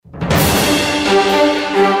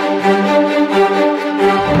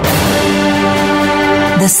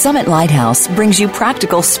Summit Lighthouse brings you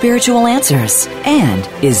practical spiritual answers and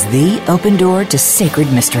is the open door to sacred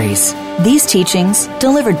mysteries. These teachings,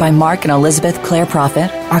 delivered by Mark and Elizabeth Clare Prophet,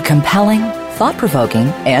 are compelling, thought-provoking,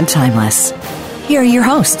 and timeless. Here are your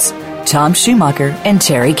hosts, Tom Schumacher and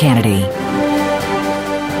Terry Kennedy.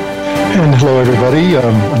 And hello, everybody.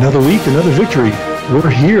 Another week, another victory. We're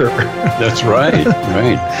here. That's right.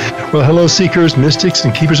 Right. Well, hello, seekers, mystics,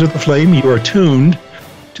 and keepers of the flame. You are tuned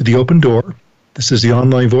to the open door. This is the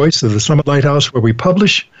online voice of the Summit Lighthouse, where we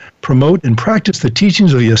publish, promote, and practice the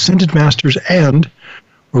teachings of the Ascended Masters, and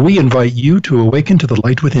where we invite you to awaken to the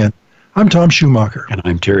light within. I'm Tom Schumacher. And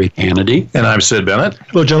I'm Terry Kennedy. And I'm Sid Bennett.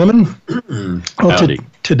 Hello, gentlemen. Well,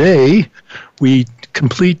 today, we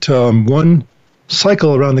complete one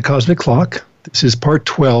cycle around the cosmic clock. This is part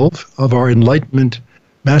 12 of our Enlightenment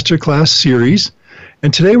Masterclass series.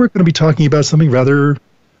 And today we're going to be talking about something rather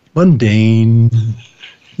mundane,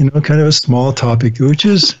 kind of a small topic, which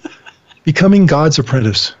is becoming God's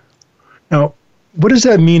apprentice. Now, what does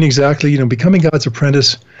that mean exactly? Becoming God's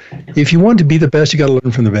apprentice, if you want to be the best, you got to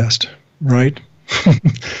learn from the best, right?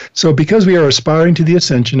 So because we are aspiring to the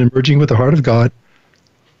ascension and merging with the heart of God,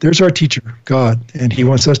 there's our teacher, God, and he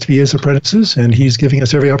wants us to be his apprentices, and he's giving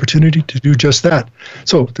us every opportunity to do just that.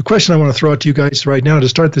 So the question I want to throw out to you guys right now to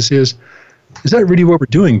start this is that really what we're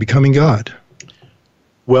doing, becoming God?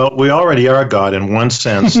 Well, we already are God in one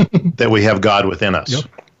sense, that we have God within us. Yep.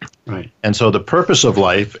 Right. And so the purpose of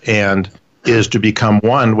life is to become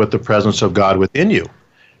one with the presence of God within you.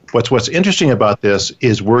 What's interesting about this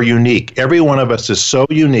is we're unique. Every one of us is so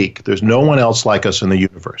unique. There's no one else like us in the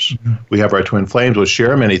universe. Mm-hmm. We have our twin flames, we'll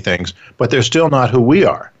share many things, but they're still not who we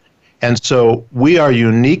are. And so we are a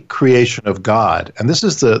unique creation of God. And this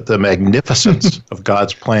is the magnificence of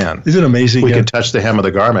God's plan. Isn't it amazing? We can touch the hem of the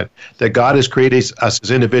garment. That God has created us as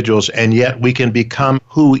individuals, and yet we can become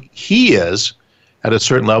who he is at a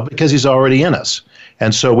certain level because he's already in us.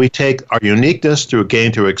 And so we take our uniqueness through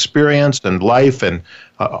experience and life and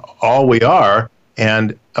all we are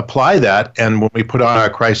and apply that. And when we put on our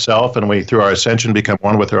Christ self and we, through our ascension, become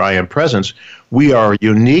one with our I Am presence, we are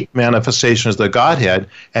unique manifestations of the Godhead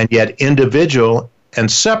and yet individual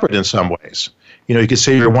and separate in some ways. You could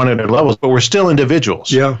say you're one in their levels, but we're still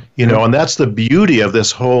individuals. Yeah. And that's the beauty of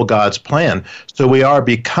this whole God's plan. So we are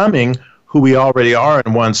becoming who we already are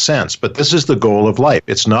in one sense. But this is the goal of life.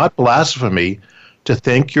 It's not blasphemy to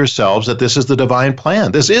think yourselves that this is the divine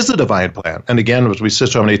plan. This is the divine plan. And again, as we said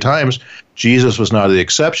so many times, Jesus was not the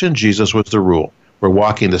exception. Jesus was the rule. We're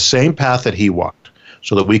walking the same path that he walked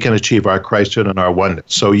so that we can achieve our Christhood and our oneness.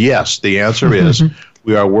 So yes, the answer is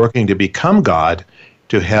we are working to become God,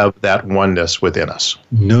 to have that oneness within us.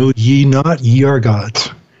 Know ye not, ye are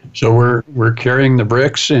gods. So we're carrying the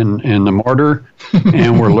bricks and the mortar,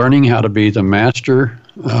 and we're learning how to be the master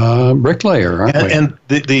bricklayer, aren't we? And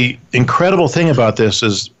the incredible thing about this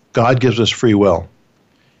is God gives us free will.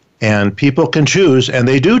 And people can choose, and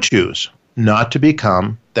they do choose, not to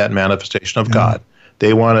become that manifestation of God.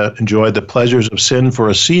 They want to enjoy the pleasures of sin for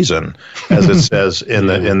a season, as it says in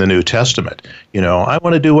the New Testament. I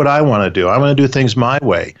want to do what I want to do. I want to do things my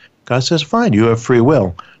way. God says, fine, you have free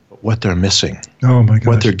will. But what they're missing, oh my gosh,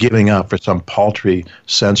 what they're giving up for some paltry,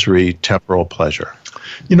 sensory, temporal pleasure.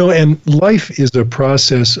 And life is a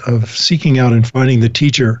process of seeking out and finding the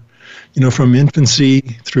teacher, from infancy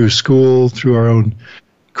through school, through our own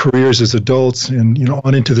careers as adults, and,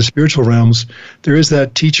 on into the spiritual realms. There is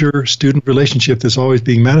that teacher-student relationship that's always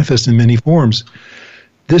being manifested in many forms.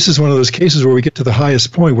 This is one of those cases where we get to the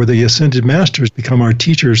highest point where the ascended masters become our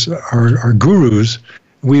teachers, our gurus.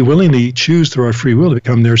 We willingly choose through our free will to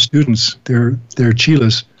become their students, their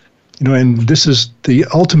chelas. And this is the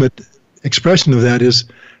ultimate expression of that is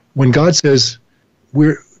when God says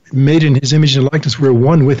we're made in his image and likeness, we're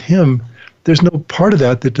one with him. There's no part of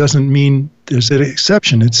that doesn't mean there's an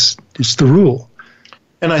exception. It's the rule.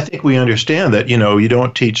 And I think we understand that, you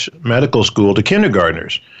don't teach medical school to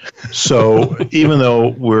kindergartners. So even though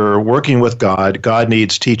we're working with God, God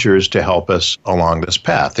needs teachers to help us along this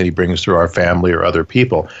path that he brings through our family or other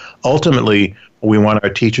people. Ultimately, we want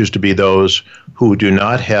our teachers to be those who do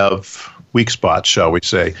not have weak spots, shall we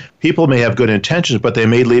say. People may have good intentions, but they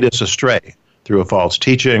may lead us astray through a false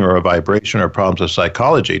teaching or a vibration or problems of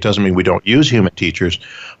psychology. It doesn't mean we don't use human teachers,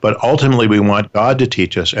 but ultimately we want God to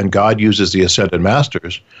teach us, and God uses the ascended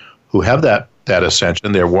masters who have that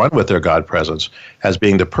ascension, they're one with their God presence, as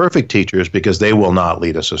being the perfect teachers because they will not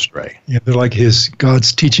lead us astray. Yeah, they're like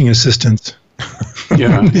God's teaching assistants.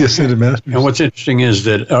 Yeah. The ascended masters. And what's interesting is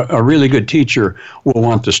that a really good teacher will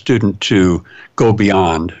want the student to go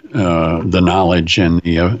beyond the knowledge and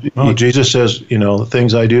the... Well, Jesus says, the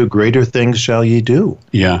things I do, greater things shall ye do.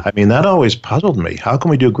 Yeah. I mean, that always puzzled me. How can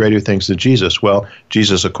we do greater things than Jesus? Well,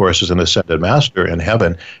 Jesus, of course, is an ascended master in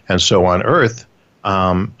heaven, and so on earth.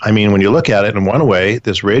 When you look at it in one way,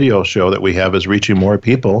 this radio show that we have is reaching more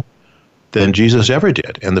people than Jesus ever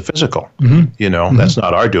did in the physical. Mm-hmm. That's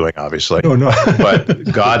not our doing, obviously. No. But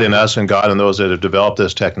God in us and God in those that have developed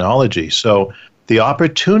this technology. So the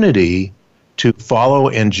opportunity to follow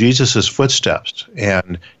in Jesus' footsteps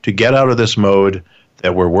and to get out of this mode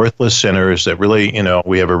that we're worthless sinners, that really,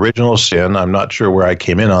 we have original sin. I'm not sure where I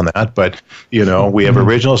came in on that, but, we have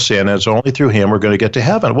original sin, and it's only through him we're going to get to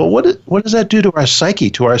heaven. Well, what does that do to our psyche,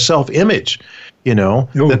 to our self-image?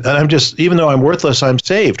 That I'm just, even though I'm worthless, I'm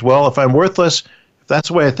saved. Well, if I'm worthless, if that's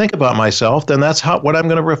the way I think about myself, then that's what I'm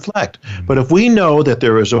going to reflect. Mm-hmm. But if we know that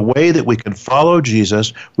there is a way that we can follow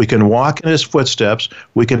Jesus, we can walk in his footsteps,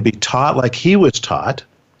 we can be taught like he was taught,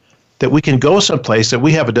 that we can go someplace, that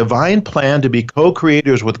we have a divine plan to be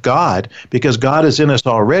co-creators with God because God is in us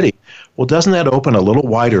already. Well, doesn't that open a little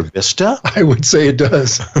wider vista? I would say it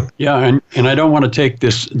does. Yeah, and I don't want to take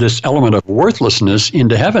this element of worthlessness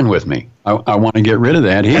into heaven with me. I want to get rid of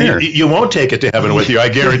that here. You won't take it to heaven with you, I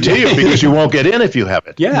guarantee you, because you won't get in if you have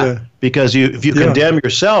it. Yeah. Because if you condemn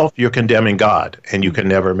yourself, you're condemning God, and you can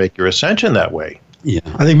never make your ascension that way. Yeah.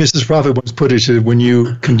 I think Mrs. Prophet once put it, when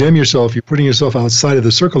you condemn yourself, you're putting yourself outside of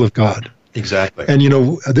the circle of God. Exactly. And,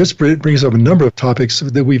 this brings up a number of topics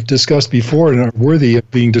that we've discussed before and are worthy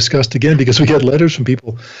of being discussed again, because we get letters from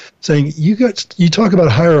people saying, you talk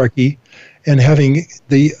about hierarchy and having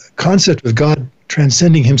the concept of God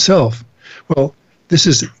transcending himself. Well, this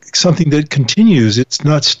is something that continues. It's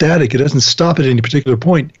not static. It doesn't stop at any particular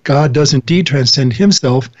point. God does indeed transcend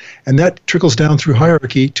himself, and that trickles down through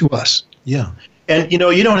hierarchy to us. Yeah. And, you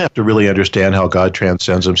don't have to really understand how God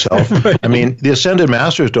transcends himself. Right. I mean, the ascended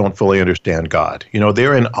masters don't fully understand God.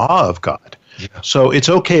 They're in awe of God. Yeah. So it's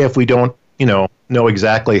okay if we don't, know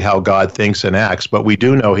exactly how God thinks and acts, but we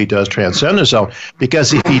do know he does transcend himself,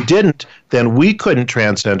 because if he didn't, then we couldn't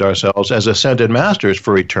transcend ourselves as ascended masters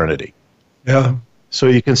for eternity. Yeah. So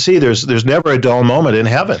you can see there's never a dull moment in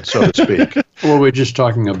heaven, so to speak. Well, we're just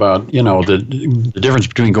talking about, the difference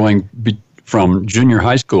between going from junior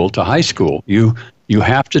high school to high school. You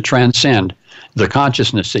have to transcend the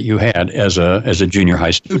consciousness that you had as a junior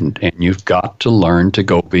high student, and you've got to learn to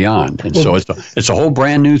go beyond. And so it's a whole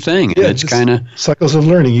brand new thing. Yeah, it's kind of cycles of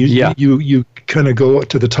learning. You kind of go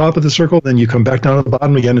to the top of the circle, then you come back down to the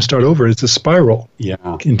bottom again and start over. It's a spiral.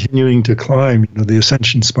 Yeah, continuing to climb. The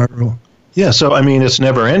ascension spiral. Yeah, so it's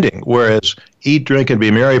never ending. Whereas eat, drink, and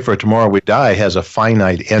be merry, for tomorrow we die has a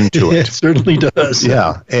finite end to it. It certainly does.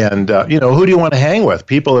 Yeah, and who do you want to hang with?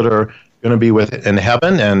 People that are going to be in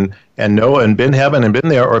heaven and know and been heaven and been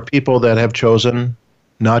there, or people that have chosen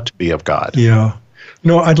not to be of God? Yeah.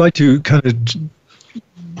 I'd like to kind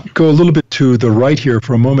of go a little bit to the right here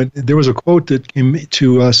for a moment. There was a quote that came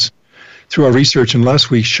to us through our research in last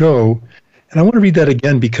week's show. And I want to read that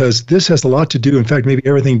again, because this has a lot to do, in fact, maybe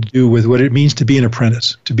everything to do with what it means to be an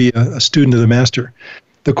apprentice, to be a student of the master.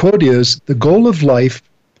 The quote is, "The goal of life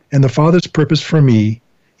and the Father's purpose for me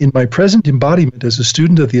in my present embodiment as a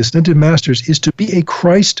student of the ascended masters is to be a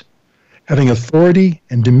Christ having authority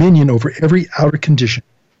and dominion over every outer condition."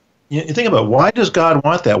 You think about, why does God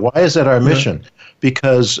want that? Why is that our mission?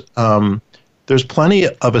 Because there's plenty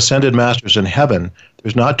of ascended masters in heaven.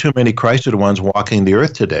 There's not too many Christed ones walking the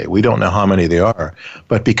earth today. We don't know how many there are.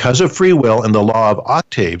 But because of free will and the law of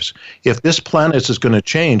octaves, if this planet is going to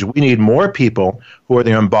change, we need more people who are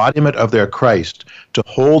the embodiment of their Christ to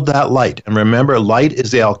hold that light. And remember, light is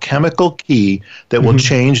the alchemical key that will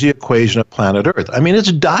change the equation of planet Earth. I mean,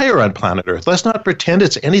 it's dire on planet Earth. Let's not pretend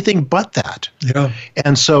it's anything but that. Yeah.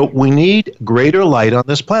 And so we need greater light on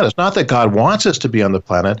this planet. It's not that God wants us to be on the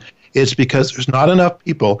planet. It's because there's not enough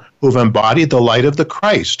people who've embodied the light of the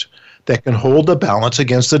Christ that can hold the balance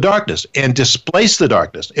against the darkness and displace the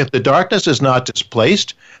darkness. If the darkness is not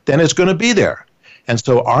displaced, then it's going to be there. And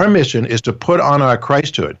so our mission is to put on our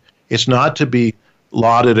Christhood. It's not to be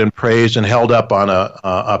lauded and praised and held up on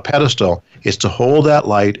a pedestal. It's to hold that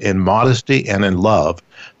light in modesty and in love,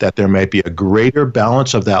 that there may be a greater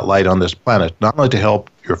balance of that light on this planet, not only to help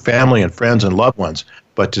your family and friends and loved ones,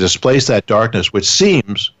 but to displace that darkness which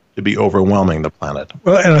seems to be overwhelming the planet.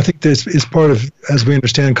 Well, and I think this is part of, as we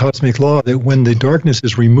understand cosmic law, that when the darkness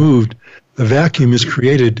is removed, the vacuum is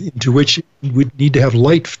created into which we need to have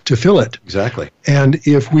light to fill it. Exactly. And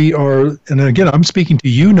if we are, and again, I'm speaking to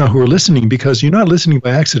you now who are listening, because you're not listening by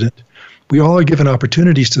accident, we all are given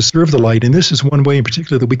opportunities to serve the light, and this is one way in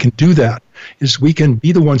particular that we can do that, is we can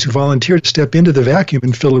be the ones who volunteer to step into the vacuum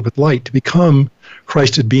and fill it with light, to become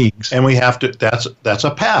Christed beings. And we have to, that's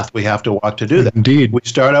a path we have to walk to do that. Indeed. We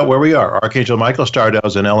start out where we are. Archangel Michael started out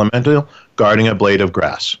as an elemental guarding a blade of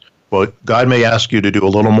grass. Well, God may ask you to do a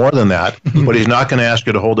little more than that, but he's not going to ask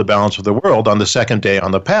you to hold the balance of the world on the second day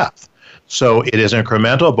on the path. So it is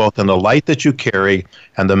incremental both in the light that you carry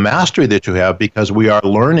and the mastery that you have, because we are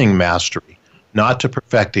learning mastery, not to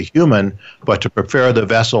perfect a human, but to prepare the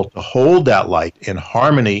vessel to hold that light in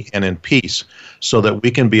harmony and in peace so that we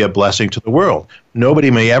can be a blessing to the world.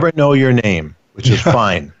 Nobody may ever know your name, which is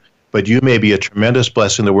fine, but you may be a tremendous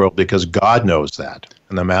blessing to the world because God knows that,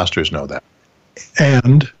 and the masters know that.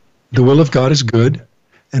 And the will of God is good,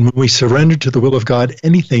 and when we surrender to the will of God,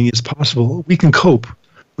 anything is possible. We can cope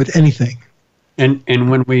with anything. And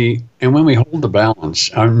when we hold the balance,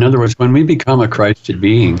 in other words, when we become a Christed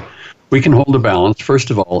being, we can hold the balance, first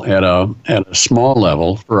of all, at a small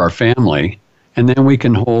level for our family, and then we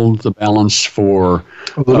can hold the balance for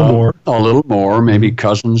a little more, maybe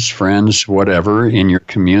cousins, friends, whatever, in your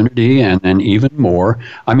community, and then even more.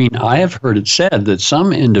 I mean, I have heard it said that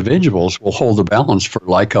some individuals will hold the balance for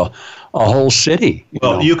like a whole city.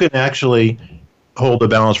 You can actually hold the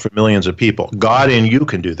balance for millions of people. God in you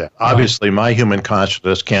can do that. Obviously, my human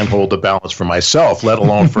consciousness can't hold the balance for myself, let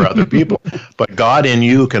alone for other people. But God in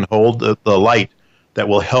you can hold the light that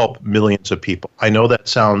will help millions of people. I know that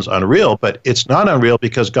sounds unreal, but it's not unreal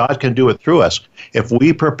because God can do it through us if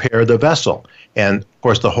we prepare the vessel. And, of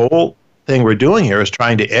course, the whole thing we're doing here is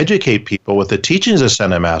trying to educate people with the teachings of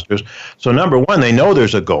Ascended Masters. So, number one, they know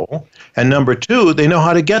there's a goal. And number two, they know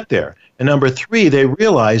how to get there. And number three, they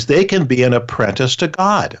realize they can be an apprentice to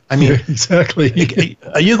God. I mean, exactly.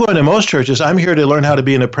 You go into most churches, I'm here to learn how to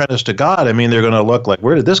be an apprentice to God. I mean, they're going to look like,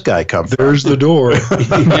 where did this guy come from? There's the door.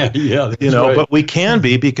 Right. But we can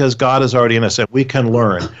be because God is already in us, and we can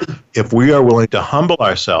learn if we are willing to humble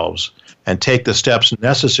ourselves and take the steps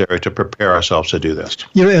necessary to prepare ourselves to do this.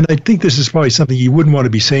 And I think this is probably something you wouldn't want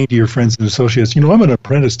to be saying to your friends and associates. I'm an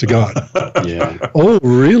apprentice to God. Yeah. Oh,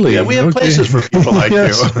 really? Yeah, we have places for people like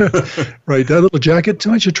you. Right, that little jacket,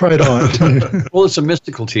 why don't you try it on? Well, it's a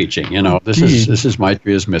mystical teaching. This is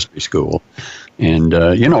Maitriya's mystery school. And,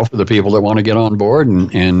 for the people that want to get on board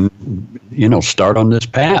and start on this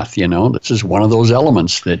path, this is one of those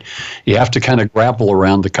elements that you have to kind of grapple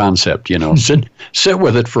around the concept, sit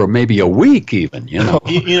with it for maybe a week even,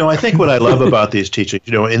 I think what I love about these teachings,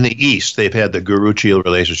 in the East, they've had the Guru-Chil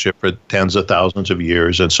relationship for tens of thousands of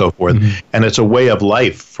years and so forth. Mm-hmm. And it's a way of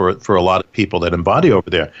life for a lot of people that embody over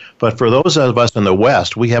there. But for those of us in the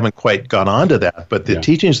West, we haven't quite gone on to that. But the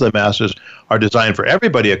teachings of the Masters are designed for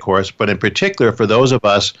everybody, of course, but in particular for those of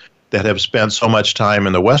us that have spent so much time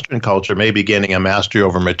in the Western culture, maybe gaining a mastery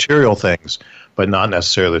over material things, but not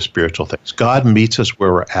necessarily spiritual things. God meets us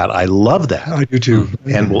where we're at. I love that. I do too.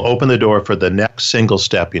 And will open the door for the next single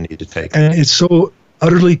step you need to take. And it's so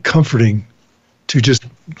utterly comforting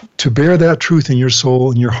to bear that truth in your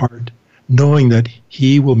soul and your heart, knowing that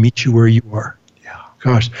He will meet you where you are. Yeah.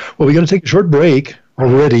 Gosh. Well, we got to take a short break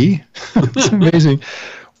already. It's amazing.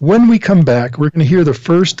 When we come back, we're going to hear the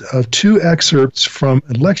first of two excerpts from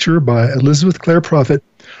a lecture by Elizabeth Clare Prophet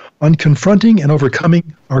on confronting and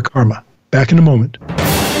overcoming our karma. Back in a moment.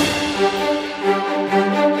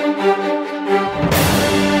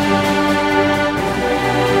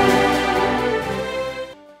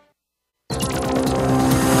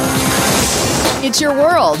 It's your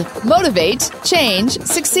world. Motivate, change,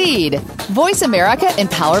 succeed.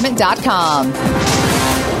 VoiceAmericaEmpowerment.com.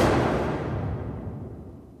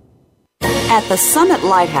 At the Summit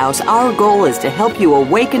Lighthouse, our goal is to help you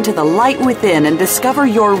awaken to the light within and discover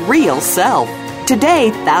your real self. Today,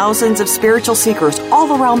 thousands of spiritual seekers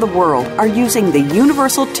all around the world are using the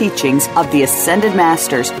universal teachings of the Ascended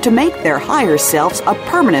Masters to make their higher selves a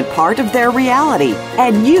permanent part of their reality.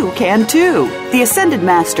 And you can too. The Ascended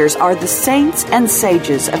Masters are the saints and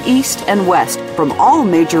sages of East and West from all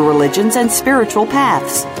major religions and spiritual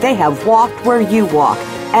paths. They have walked where you walk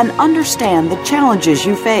and understand the challenges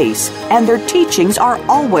you face, and their teachings are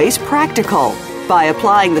always practical. By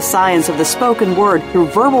applying the science of the spoken word through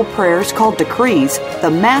verbal prayers called decrees, the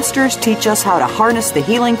Masters teach us how to harness the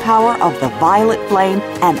healing power of the violet flame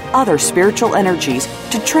and other spiritual energies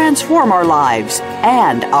to transform our lives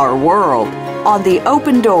and our world. On The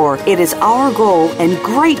Open Door, it is our goal and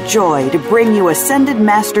great joy to bring you Ascended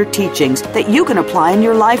Master teachings that you can apply in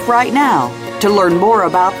your life right now. To learn more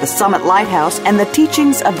about the Summit Lighthouse and the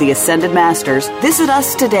teachings of the Ascended Masters, visit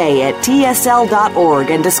us today at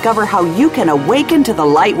tsl.org and discover how you can awaken to the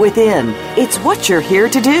light within. It's what you're here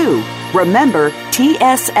to do. Remember,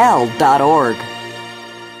 tsl.org.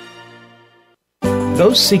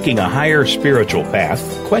 Those seeking a higher spiritual path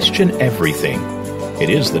question everything. It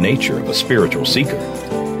is the nature of a spiritual seeker.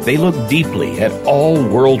 They look deeply at all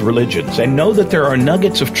world religions and know that there are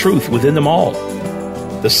nuggets of truth within them all.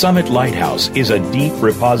 The Summit Lighthouse is a deep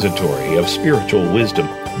repository of spiritual wisdom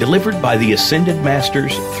delivered by the Ascended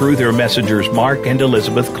Masters through their messengers Mark and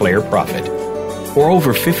Elizabeth Clare Prophet. For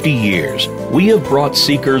over 50 years, we have brought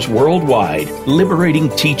seekers worldwide liberating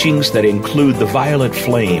teachings that include the violet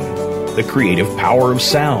flame, the creative power of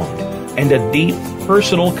sound, and a deep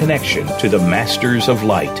personal connection to the Masters of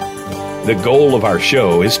Light. The goal of our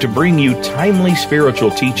show is to bring you timely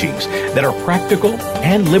spiritual teachings that are practical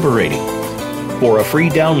and liberating. For a free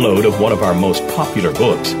download of one of our most popular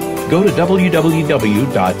books, go to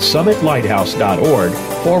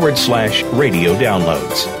www.summitlighthouse.org/radio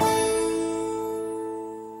downloads.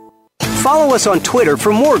 Follow us on Twitter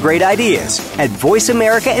for more great ideas at Voice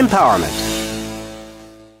America Empowerment.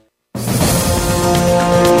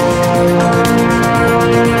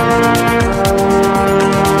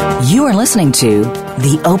 You are listening to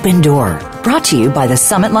The Open Door, brought to you by the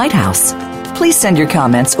Summit Lighthouse. Please send your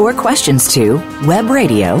comments or questions to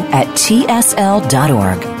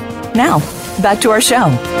webradio@tsl.org. Now, back to our show.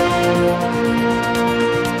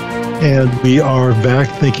 And we are back.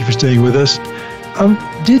 Thank you for staying with us.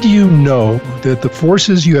 Did you know that the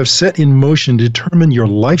forces you have set in motion determine your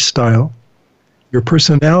lifestyle, your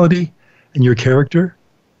personality, and your character?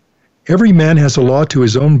 Every man has a law to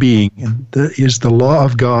his own being, and that is the law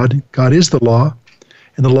of God. God is the law,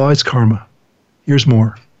 and the law is karma. Here's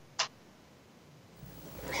more.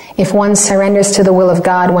 If one surrenders to the will of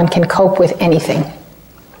God, one can cope with anything.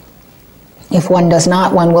 If one does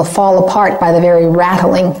not, one will fall apart by the very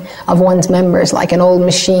rattling of one's members, like an old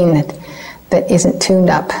machine that isn't tuned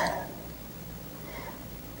up.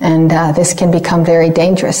 And this can become very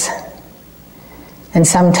dangerous. And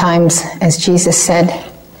sometimes, as Jesus said,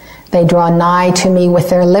 they draw nigh to me with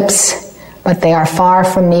their lips, but they are far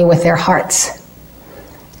from me with their hearts.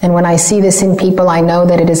 And when I see this in people, I know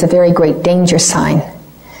that it is a very great danger sign.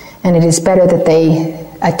 And it is better that they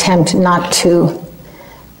attempt not to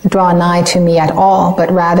draw nigh to me at all,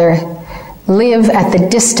 but rather live at the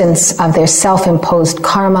distance of their self-imposed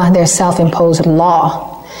karma, their self-imposed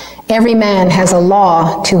law. Every man has a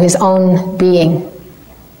law to his own being.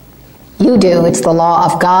 You do. It's the law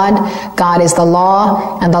of God. God is the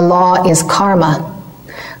law, and the law is karma.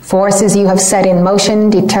 Forces you have set in motion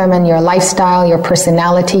determine your lifestyle, your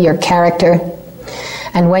personality, your character.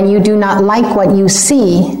 And when you do not like what you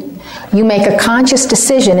see, you make a conscious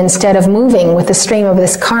decision instead of moving with the stream of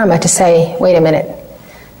this karma to say, wait a minute,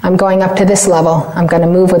 I'm going up to this level. I'm going to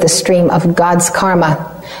move with the stream of God's karma.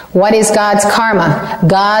 What is God's karma?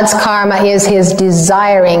 God's karma is His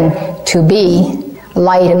desiring to be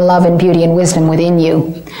light and love and beauty and wisdom within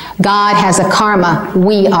you. God has a karma.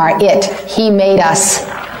 We are it. He made us.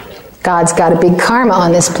 God's got a big karma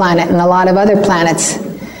on this planet and a lot of other planets.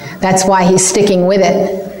 That's why He's sticking with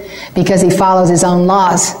it, because He follows His own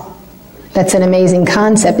laws. That's an amazing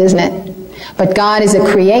concept, isn't it? But God is a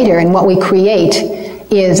creator, and what we create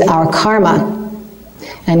is our karma.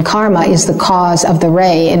 And karma is the cause of the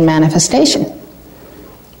ray in manifestation.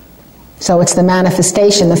 So it's the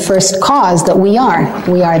manifestation, the first cause that we are.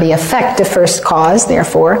 We are the effect of first cause,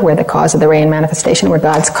 therefore, we're the cause of the ray in manifestation, we're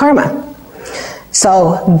God's karma.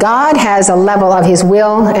 So God has a level of His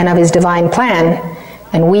will and of His divine plan,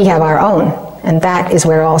 and we have our own. And that is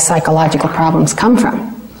where all psychological problems come from.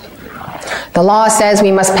 The law says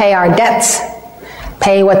we must pay our debts.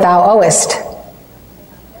 Pay what thou owest.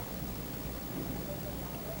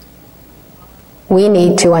 We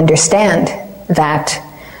need to understand that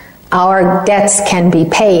our debts can be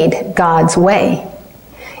paid God's way.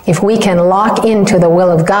 If we can lock into the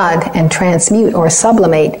will of God and transmute or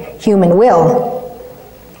sublimate human will,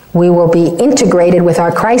 we will be integrated with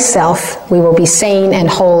our Christ self. We will be sane and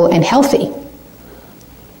whole and healthy.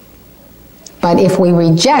 But if we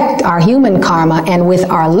reject our human karma and with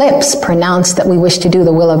our lips pronounce that we wish to do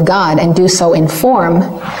the will of God and do so in form,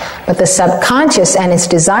 but the subconscious and its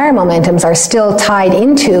desire momentums are still tied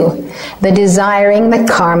into the desiring that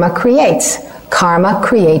karma creates. Karma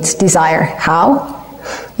creates desire. How?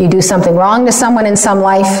 You do something wrong to someone in some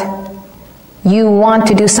life, you want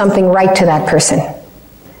to do something right to that person.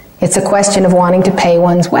 It's a question of wanting to pay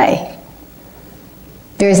one's way.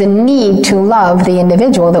 There's a need to love the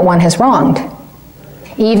individual that one has wronged,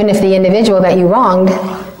 even if the individual that you wronged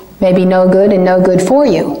may be no good and no good for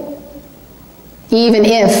you. Even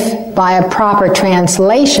if, by a proper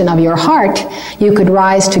translation of your heart, you could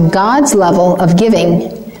rise to God's level of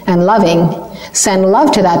giving and loving, send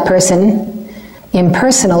love to that person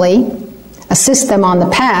impersonally, assist them on the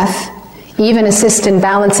path, even assist in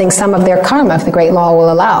balancing some of their karma if the great law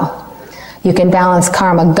will allow. You can balance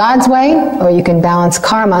karma God's way, or you can balance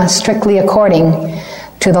karma strictly according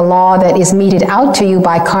to the law that is meted out to you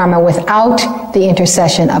by karma without the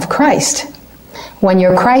intercession of Christ. When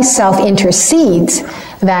your Christ self intercedes,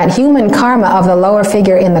 that human karma of the lower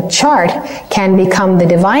figure in the chart can become the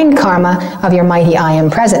divine karma of your mighty I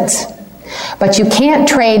Am presence. But you can't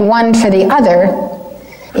trade one for the other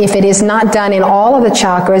if it is not done in all of the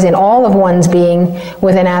chakras, in all of one's being,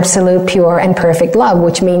 with an absolute, pure, and perfect love,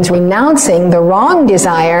 which means renouncing the wrong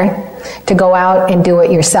desire to go out and do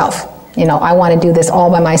it yourself. You know, I want to do this all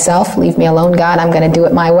by myself. Leave me alone, God. I'm going to do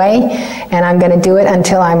it my way, and I'm going to do it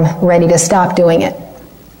until I'm ready to stop doing it.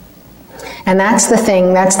 And that's the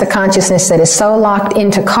thing, that's the consciousness that is so locked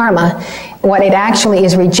into karma. What it actually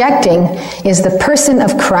is rejecting is the person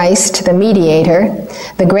of Christ, the mediator,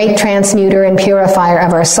 the great transmuter and purifier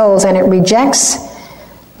of our souls, and it rejects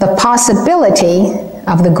the possibility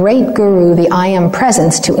of the great guru, the I Am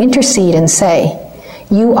presence, to intercede and say,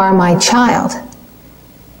 you are my child.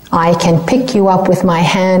 I can pick you up with my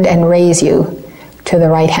hand and raise you to the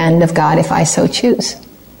right hand of God if I so choose.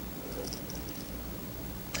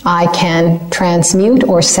 I can transmute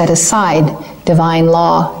or set aside divine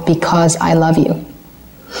law because I love you.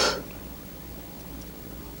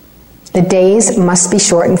 The days must be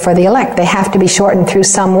shortened for the elect. They have to be shortened through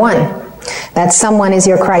someone. That someone is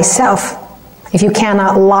your Christ self. If you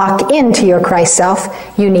cannot lock into your Christ self,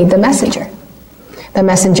 you need the messenger. The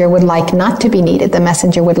messenger would like not to be needed. The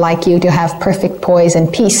messenger would like you to have perfect poise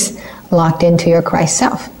and peace locked into your Christ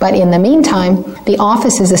self. But in the meantime, the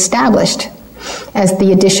office is established as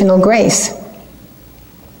the additional grace.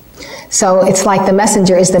 So it's like the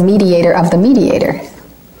messenger is the mediator of the mediator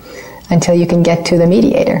until you can get to the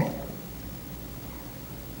mediator.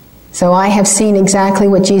 So I have seen exactly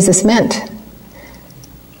what Jesus meant.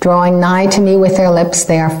 Drawing nigh to me with their lips,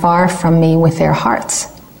 they are far from me with their hearts.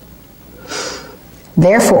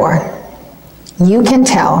 Therefore, you can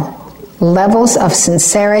tell levels of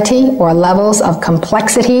sincerity or levels of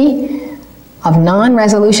complexity of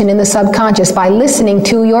non-resolution in the subconscious by listening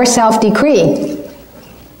to your self-decree.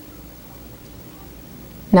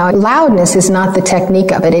 Now, loudness is not the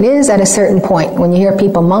technique of it. It is at a certain point. When you hear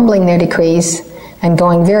people mumbling their decrees and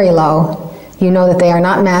going very low, you know that they are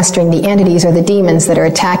not mastering the entities or the demons that are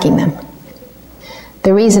attacking them.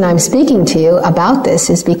 The reason I'm speaking to you about this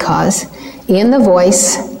is because in the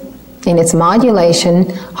voice, in its modulation,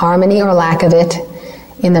 harmony or lack of it,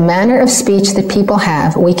 in the manner of speech that people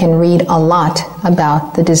have, we can read a lot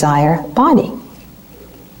about the desire body.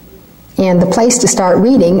 And the place to start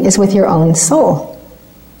reading is with your own soul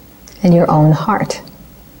and your own heart.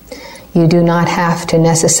 You do not have to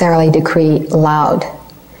necessarily decree loud,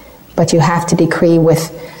 but you have to decree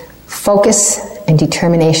with focus and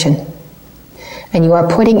determination. And you are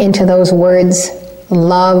putting into those words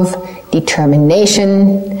love,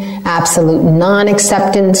 determination, absolute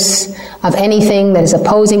non-acceptance of anything that is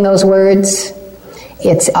opposing those words.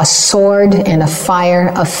 It's a sword and a fire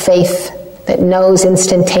of faith that knows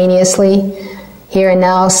instantaneously, here and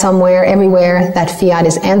now, somewhere, everywhere, that fiat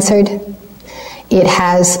is answered. It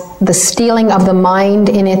has the steeling of the mind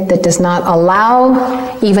in it that does not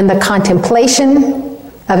allow even the contemplation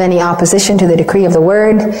of any opposition to the decree of the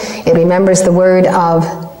word. It remembers the word of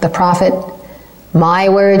the prophet, my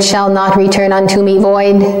word shall not return unto me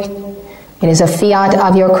void. It is a fiat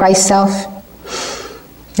of your Christ self.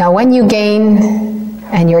 Now when you gain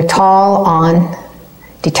and you're tall on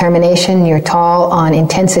determination, you're tall on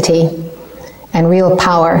intensity and real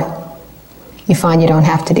power, you find you don't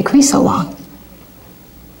have to decree so long.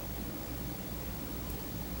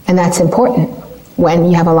 And that's important when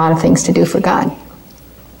you have a lot of things to do for God.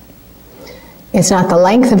 It's not the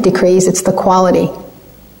length of decrees, it's the quality.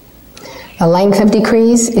 The length of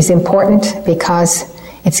decrees is important because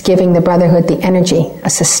it's giving the brotherhood the energy, a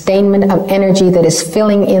sustainment of energy that is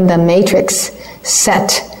filling in the matrix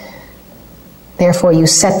set. Therefore, you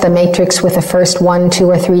set the matrix with the first 1, 2,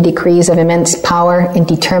 or 3 decrees of immense power and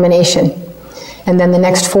determination. And then the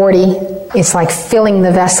next 40, it's like filling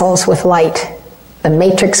the vessels with light. The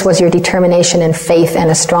matrix was your determination and faith and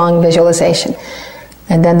a strong visualization.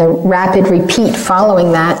 And then the rapid repeat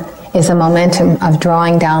following that is a momentum of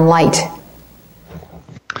drawing down light.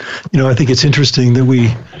 You know, I think it's interesting that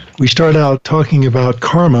we start out talking about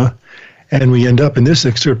karma, and we end up in this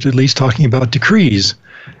excerpt at least talking about decrees.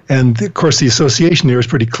 And of course, the association there is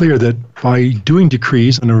pretty clear that by doing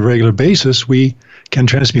decrees on a regular basis, we can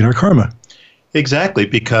transmute our karma. Exactly,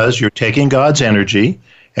 because you're taking God's energy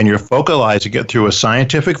and you're focalizing it through a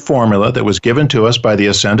scientific formula that was given to us by the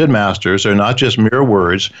ascended masters. They're not just mere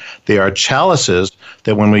words. They are chalices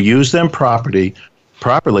that when we use them properly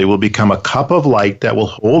will become a cup of light that will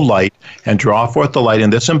hold light and draw forth the light in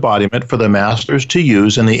this embodiment for the masters to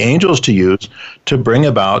use and the angels to use to bring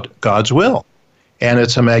about God's will. And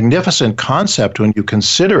it's a magnificent concept when you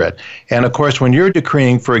consider it. And of course, when you're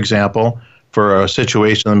decreeing, for example, for a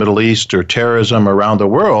situation in the Middle East or terrorism around the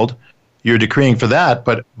world, you're decreeing for that.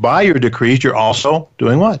 But by your decrees, you're also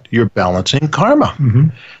doing what? You're balancing karma. Mm-hmm.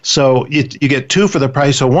 So you get two for the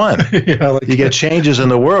price of one. You get changes in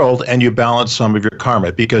the world and you balance some of your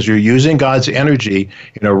karma because you're using God's energy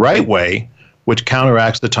in a right way, which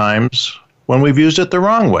counteracts the times when we've used it the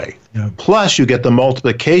wrong way. Yeah. Plus, you get the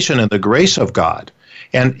multiplication and the grace of God.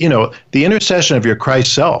 And, the intercession of your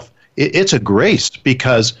Christ self, it's a grace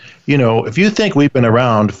because, if you think we've been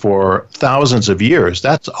around for thousands of years,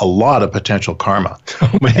 that's a lot of potential karma.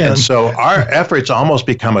 Oh, man. And so our efforts almost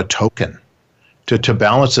become a token to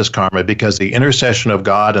balance this karma because the intercession of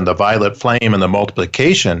God and the violet flame and the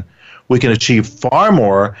multiplication, we can achieve far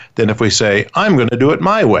more than if we say, I'm going to do it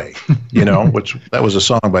my way, which that was a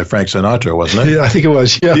song by Frank Sinatra, wasn't it? Yeah, I think it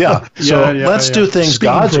was. Yeah. So let's do things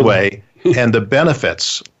God's way, and the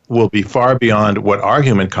benefits will be far beyond what our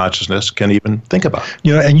human consciousness can even think about.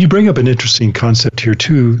 And you bring up an interesting concept here,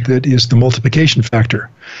 too, that is the multiplication factor.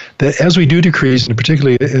 That as we do decrees, and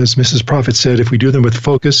particularly as Mrs. Prophet said, if we do them with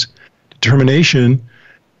focus, determination,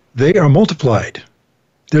 they are multiplied.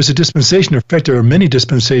 There's a dispensation. In fact, there are many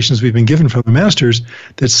dispensations we've been given from the masters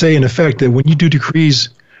that say, in effect, that when you do decrees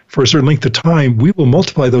for a certain length of time, we will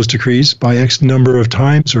multiply those decrees by X number of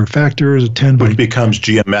times or factors of 10. Which becomes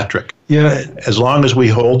geometric. Yeah. As long as we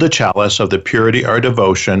hold the chalice of the purity, our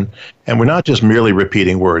devotion, and we're not just merely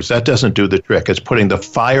repeating words. That doesn't do the trick. It's putting the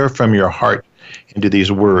fire from your heart into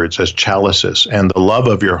these words as chalices and the love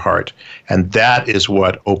of your heart. And that is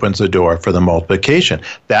what opens the door for the multiplication.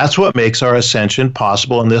 That's what makes our ascension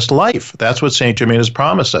possible in this life. That's what St. Germain has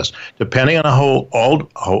promised us. Depending on how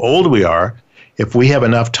old we are, if we have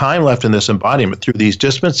enough time left in this embodiment through these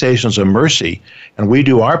dispensations of mercy and we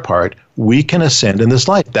do our part, we can ascend in this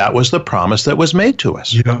life. That was the promise that was made to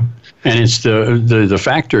us. Yeah. And it's the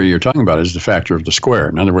factor you're talking about is the factor of the square.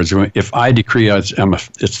 In other words, if I decree, it's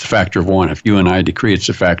the factor of 1. If you and I decree, it's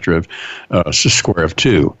the factor of it's the square of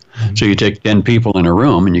 2. Mm-hmm. So you take 10 people in a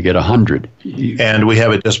room and you get 100. And we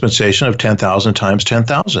have a dispensation of 10,000 times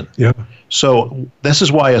 10,000. Yeah. So this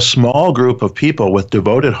is why a small group of people with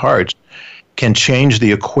devoted hearts can change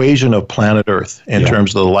the equation of planet Earth in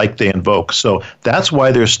terms of the light they invoke. So that's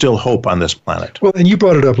why there's still hope on this planet. Well, and you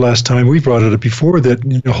brought it up last time. We brought it up before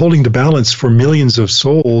that holding the balance for millions of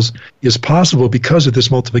souls is possible because of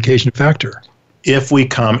this multiplication factor. If we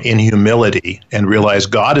come in humility and realize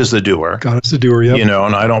God is the doer. God is the doer, yeah.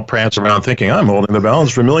 And I don't prance around thinking I'm holding the balance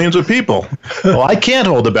for millions of people. Well, I can't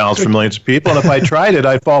hold the balance for millions of people, and if I tried it,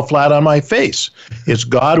 I'd fall flat on my face. It's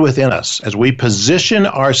God within us. As we position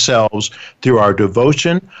ourselves through our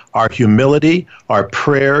devotion, our humility, our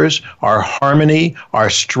prayers, our harmony, our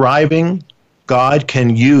striving, God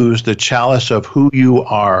can use the chalice of who you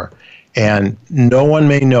are, and no one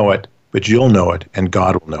may know it, but you'll know it, and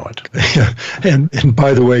God will know it. Yeah. And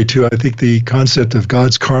by the way, too, I think the concept of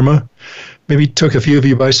God's karma maybe took a few of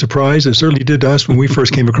you by surprise. It certainly did to us when we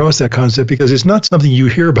first came across that concept, because it's not something you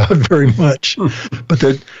hear about very much, but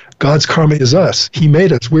that God's karma is us. He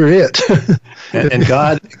made us. We're it. and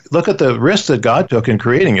God, look at the risk that God took in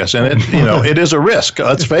creating us. And it is a risk,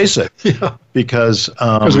 let's face it, because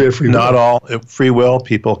we have free will. Not all free will,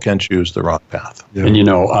 people can choose the wrong path. Yeah.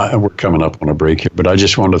 And we're coming up on a break here, but I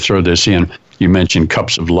just wanted to throw this in. You mentioned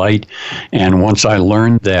cups of light. And once I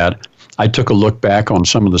learned that, I took a look back on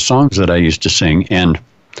some of the songs that I used to sing, and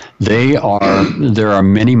there are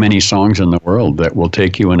many, many songs in the world that will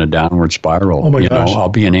take you in a downward spiral. Oh my gosh. I'll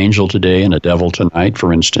be an angel today and a devil tonight,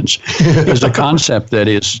 for instance. There's a concept that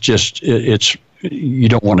is just, you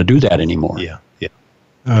don't want to do that anymore. Yeah.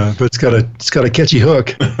 But it's got a catchy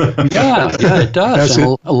hook. Yeah, it does.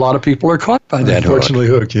 And a lot of people are caught by that unfortunately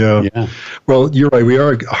hook. Yeah. Well, you're right. We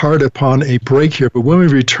are hard upon a break here, but when we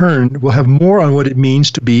return, we'll have more on what it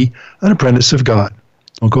means to be an apprentice of God.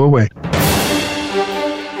 Don't go away.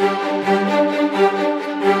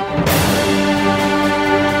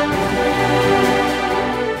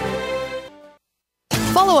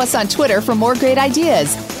 Follow us on Twitter for more great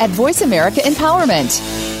ideas at Voice America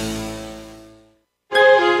Empowerment.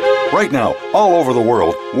 Right now, all over the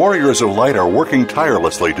world, warriors of light are working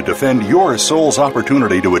tirelessly to defend your soul's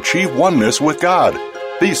opportunity to achieve oneness with God.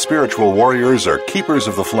 These spiritual warriors are keepers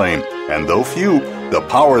of the flame, and though few, the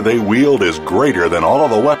power they wield is greater than all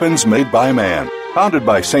of the weapons made by man. Founded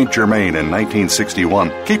by St. Germain in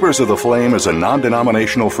 1961, Keepers of the Flame is a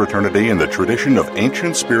non-denominational fraternity in the tradition of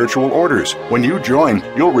ancient spiritual orders. When you join,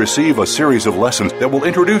 you'll receive a series of lessons that will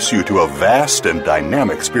introduce you to a vast and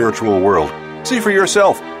dynamic spiritual world. See for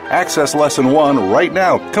yourself. Access Lesson 1 right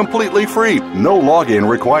now, completely free, no login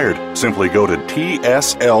required. Simply go to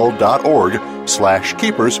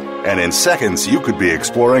tsl.org/keepers, and in seconds you could be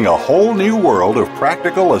exploring a whole new world of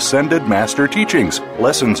practical Ascended Master teachings.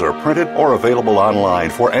 Lessons are printed or available online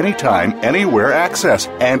for anytime, anywhere access,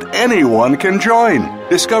 and anyone can join.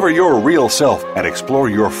 Discover your real self and explore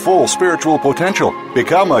your full spiritual potential.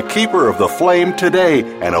 Become a Keeper of the Flame today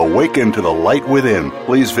and awaken to the light within.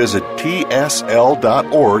 Please visit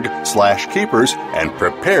tsl.org/keepers and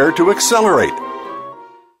prepare to accelerate.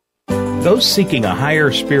 Those seeking a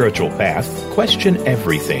higher spiritual path question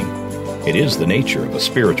everything. It is the nature of a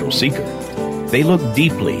spiritual seeker. They look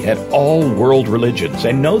deeply at all world religions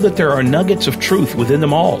and know that there are nuggets of truth within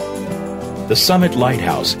them all. The Summit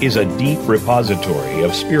Lighthouse is a deep repository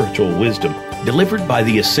of spiritual wisdom delivered by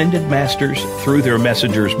the Ascended Masters through their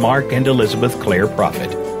messengers Mark and Elizabeth Clare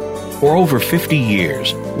Prophet. For over 50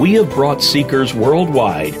 years, we have brought seekers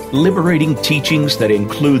worldwide liberating teachings that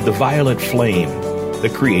include the violet flame, the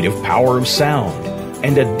creative power of sound,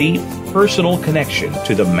 and a deep personal connection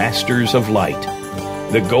to the Masters of Light.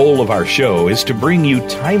 The goal of our show is to bring you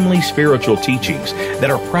timely spiritual teachings that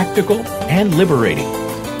are practical and liberating.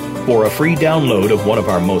 For a free download of one of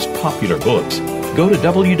our most popular books, go to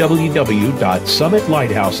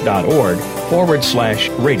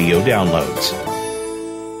www.summitlighthouse.org/radio downloads.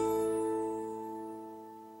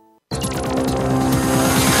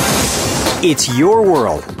 It's your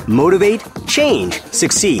world. Motivate, change,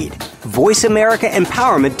 succeed.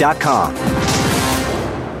 VoiceAmericaEmpowerment.com.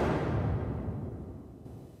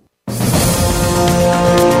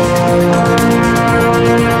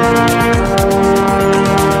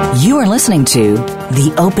 You are listening to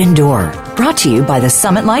The Open Door, brought to you by the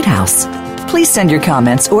Summit Lighthouse. Please send your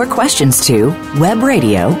comments or questions to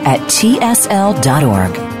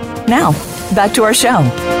webradio@tsl.org. Now, back to our show.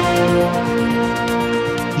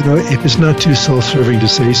 You know, if it's not too self-serving to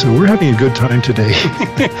say so, we're having a good time today.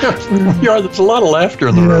 There's a lot of laughter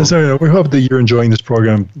in the room. So we hope that you're enjoying this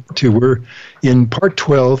program too. We're in part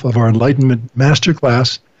 12 of our Enlightenment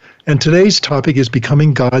Masterclass, and today's topic is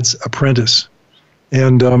becoming God's apprentice.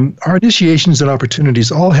 And our initiations and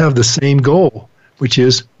opportunities all have the same goal, which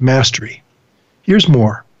is mastery. Here's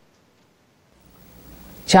more.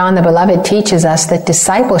 John the Beloved teaches us that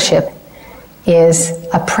discipleship is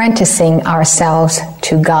apprenticing ourselves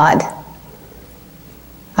to God.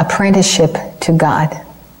 Apprenticeship to God.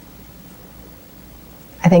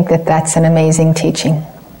 I think that that's an amazing teaching.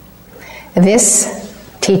 This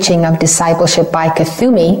teaching of discipleship by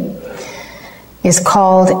Kuthumi is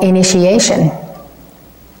called initiation.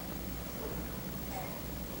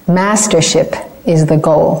 Mastership is the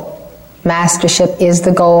goal. Mastership is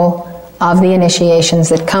the goal of the initiations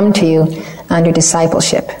that come to you under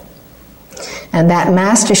discipleship. And that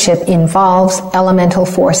mastership involves elemental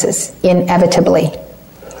forces, inevitably.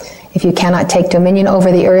 If you cannot take dominion over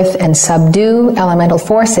the earth and subdue elemental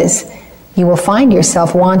forces, you will find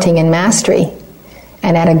yourself wanting in mastery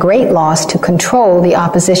and at a great loss to control the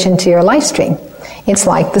opposition to your life stream. It's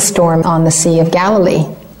like the storm on the Sea of Galilee.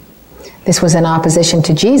 This was in opposition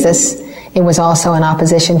to Jesus. It was also in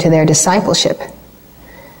opposition to their discipleship.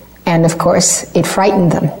 And of course, it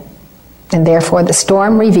frightened them. And therefore the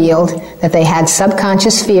storm revealed that they had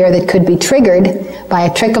subconscious fear that could be triggered by a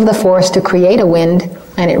trick of the force to create a wind,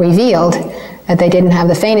 and it revealed that they didn't have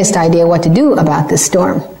the faintest idea what to do about this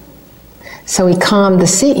storm. So he calmed the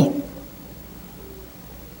sea.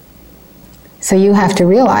 So you have to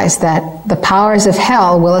realize that the powers of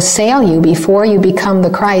hell will assail you before you become the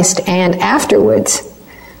Christ and afterwards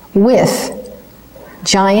with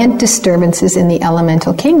giant disturbances in the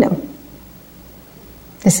elemental kingdom.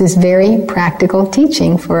 This is very practical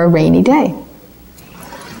teaching for a rainy day.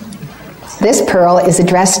 This pearl is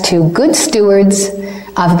addressed to good stewards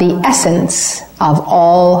of the essence of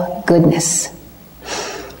all goodness.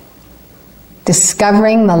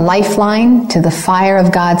 Discovering the lifeline to the fire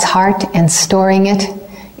of God's heart and storing it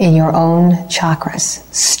in your own chakras.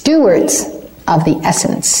 Stewards of the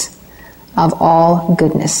essence of all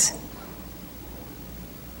goodness.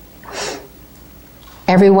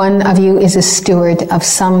 Every one of you is a steward of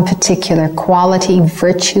some particular quality,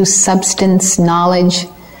 virtue, substance, knowledge,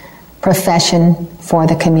 profession for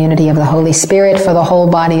the community of the Holy Spirit, for the whole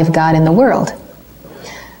body of God in the world.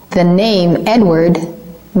 The name Edward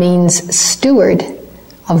means steward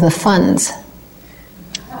of the funds.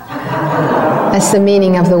 That's the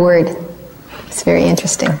meaning of the word. It's very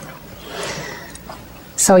interesting.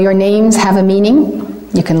 So your names have a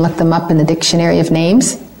meaning. You can look them up in the dictionary of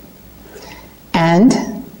names. And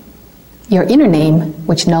your inner name,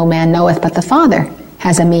 which no man knoweth but the Father,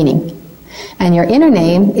 has a meaning. And your inner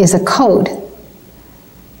name is a code.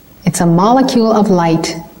 It's a molecule of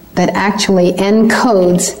light that actually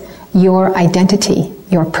encodes your identity,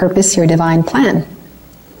 your purpose, your divine plan.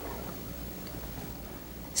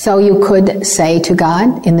 So you could say to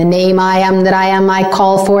God, in the name I am that I am, I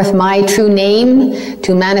call forth my true name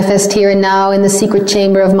to manifest here and now in the secret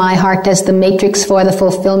chamber of my heart as the matrix for the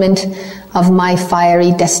fulfillment of my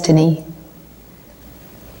fiery destiny.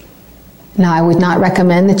 Now, I would not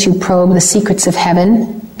recommend that you probe the secrets of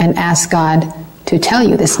heaven and ask God to tell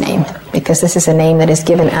you this name, because this is a name that is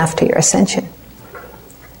given after your ascension.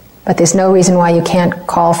 But there's no reason why you can't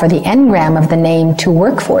call for the engram of the name to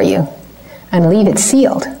work for you and leave it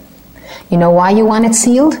sealed. You know why you want it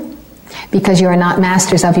sealed? Because you are not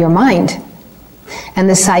masters of your mind. And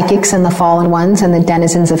the psychics and the fallen ones and the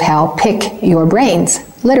denizens of hell pick your brains,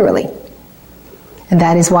 literally. And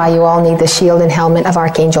that is why you all need the shield and helmet of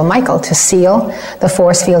Archangel Michael to seal the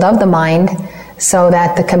force field of the mind, so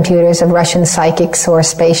that the computers of Russian psychics or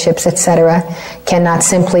spaceships, etc., cannot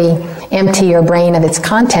simply empty your brain of its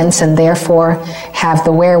contents and therefore have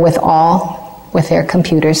the wherewithal with their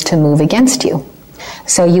computers to move against you.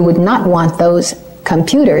 So you would not want those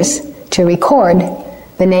computers to record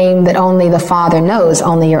the name that only the Father knows,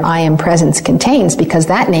 only your I Am Presence contains, because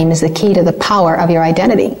that name is the key to the power of your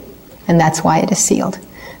identity. And that's why it is sealed,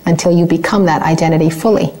 until you become that identity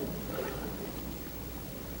fully.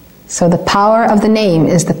 So the power of the name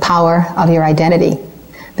is the power of your identity.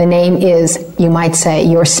 The name is, you might say,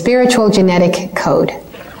 your spiritual genetic code.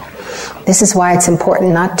 This is why it's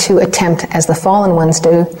important not to attempt, as the fallen ones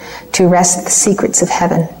do, to wrest the secrets of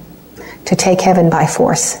heaven, to take heaven by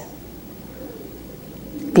force.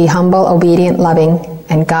 Be humble, obedient, loving,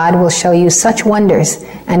 and God will show you such wonders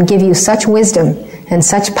and give you such wisdom and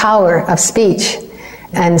such power of speech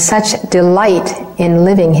and such delight in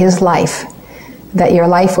living His life that your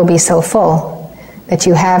life will be so full that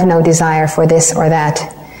you have no desire for this or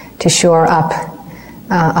that to shore up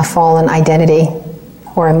a fallen identity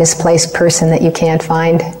or a misplaced person that you can't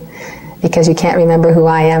find because you can't remember who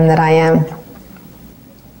I am that I am.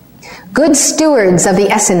 Good stewards of the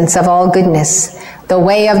essence of all goodness, the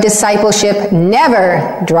way of discipleship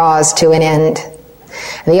never draws to an end.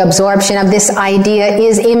 The absorption of this idea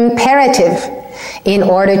is imperative in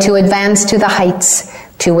order to advance to the heights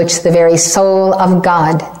to which the very soul of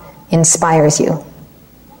God inspires you.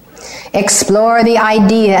 Explore the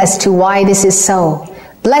idea as to why this is so.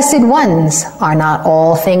 Blessed ones, are not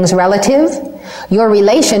all things relative? Your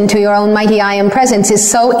relation to your own mighty I Am Presence is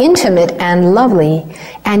so intimate and lovely,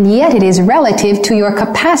 and yet it is relative to your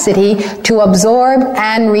capacity to absorb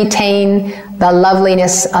and retain the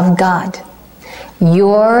loveliness of God.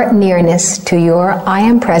 Your nearness to your I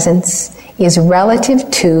Am Presence is relative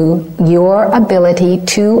to your ability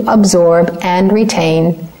to absorb and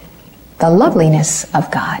retain the loveliness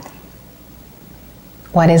of God.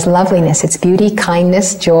 What is loveliness? It's beauty,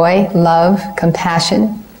 kindness, joy, love,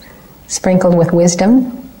 compassion, sprinkled with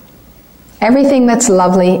wisdom. Everything that's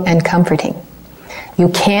lovely and comforting. You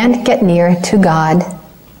can't get near to God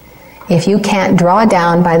if you can't draw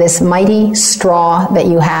down by this mighty straw that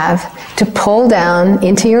you have to pull down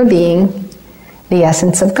into your being the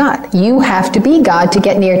essence of God. You have to be God to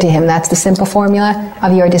get near to Him. That's the simple formula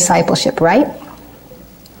of your discipleship, right?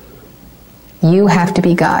 You have to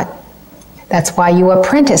be God. That's why you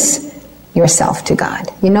apprentice yourself to God.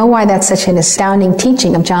 You know why that's such an astounding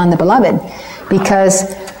teaching of John the Beloved?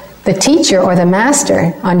 Because the teacher or the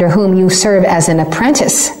master under whom you serve as an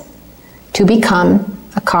apprentice to become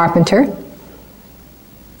a carpenter,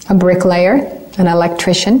 a bricklayer, an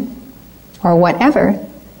electrician, or whatever,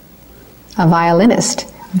 a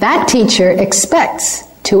violinist, that teacher expects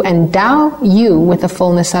to endow you with the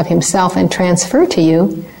fullness of himself and transfer to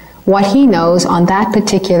you what he knows on that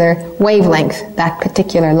particular wavelength, that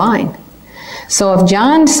particular line. So if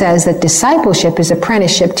John says that discipleship is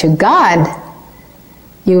apprenticeship to God,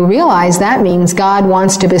 you realize that means God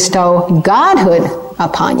wants to bestow Godhood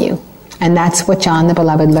upon you. And that's what John the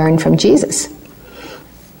Beloved learned from Jesus.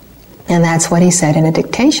 And that's what he said in a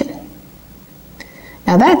dictation.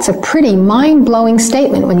 Now that's a pretty mind-blowing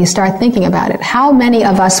statement when you start thinking about it. How many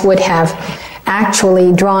of us would have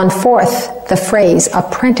actually drawn forth the phrase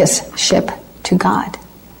apprenticeship to God?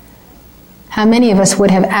 How many of us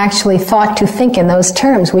would have actually thought to think in those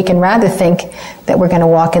terms? We can rather think that we're going to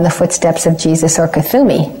walk in the footsteps of Jesus or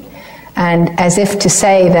Cthulhu, and as if to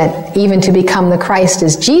say that even to become the Christ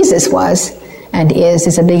as Jesus was and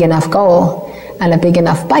is a big enough goal and a big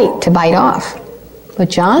enough bite to bite off. But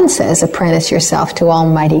John says, apprentice yourself to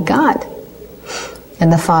Almighty God,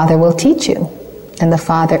 and the Father will teach you, and the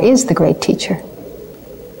Father is the great teacher.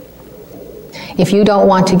 If you don't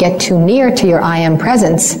want to get too near to your I am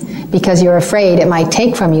presence because you're afraid it might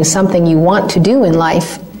take from you something you want to do in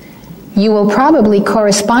life, you will probably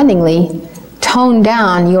correspondingly tone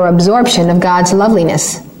down your absorption of God's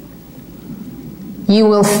loveliness. You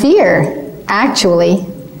will fear, actually,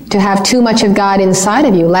 to have too much of God inside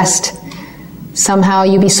of you, lest somehow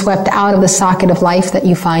you be swept out of the socket of life that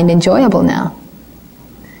you find enjoyable now.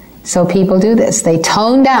 So people do this. They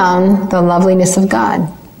tone down the loveliness of God.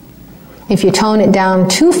 If you tone it down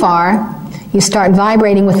too far, you start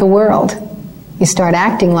vibrating with the world. You start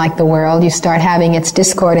acting like the world. You start having its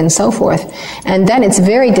discord and so forth. And then it's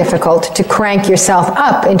very difficult to crank yourself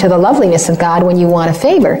up into the loveliness of God when you want a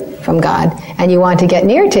favor from God and you want to get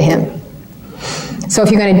near to Him. So if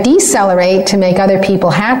you're going to decelerate to make other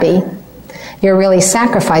people happy, you're really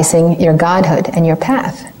sacrificing your godhood and your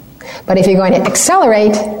path. But if you're going to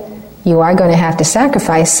accelerate, you are going to have to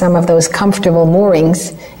sacrifice some of those comfortable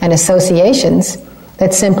moorings and associations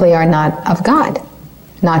that simply are not of God,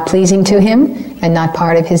 not pleasing to Him, and not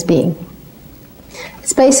part of His being.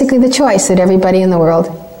 It's basically the choice that everybody in the world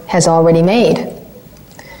has already made.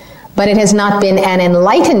 But it has not been an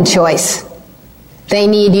enlightened choice. They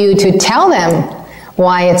need you to tell them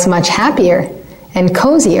why it's much happier and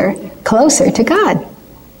cozier, closer to God.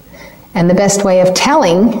 And the best way of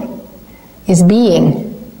telling is being,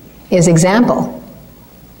 is example.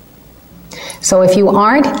 So if you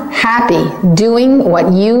aren't happy doing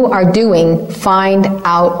what you are doing, find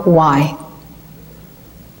out why.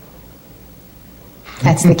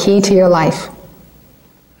 That's the key to your life.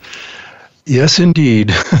 Yes,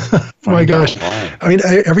 indeed. Oh my gosh. I mean,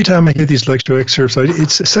 every time I hear these lecture excerpts,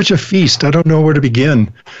 it's such a feast. I don't know where to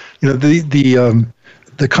begin. You know,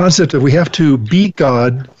 the concept that we have to be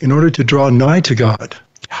God in order to draw nigh to God.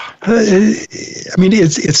 I mean,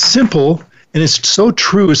 it's simple, and it's so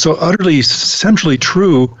true, it's so utterly, centrally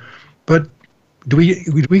true, but do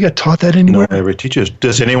we get taught that anywhere? No one ever teaches.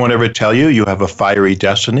 Does anyone ever tell you you have a fiery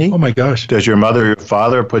destiny? Oh my gosh. Does your mother or your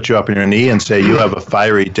father put you up on your knee and say you have a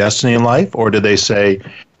fiery destiny in life? Or do they say,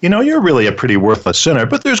 you know, you're really a pretty worthless sinner,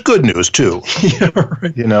 but there's good news too? Yeah,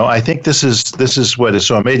 right. You know, I think this is what is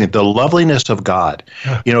so amazing. The loveliness of God.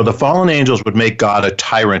 Yeah. You know, the fallen angels would make God a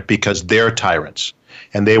tyrant because they're tyrants.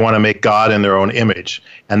 And they want to make God in their own image.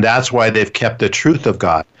 And that's why they've kept the truth of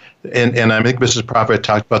God. And I think Mrs. Prophet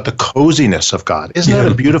talked about the coziness of God. Isn't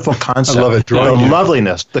that a beautiful concept? I love it. The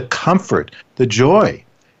loveliness, the comfort, the joy.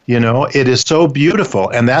 You know, it is so beautiful.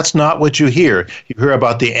 And that's not what you hear. You hear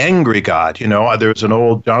about the angry God. You know, there's an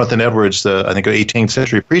old Jonathan Edwards, I think an 18th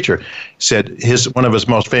century preacher, said one of his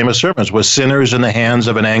most famous sermons was sinners in the hands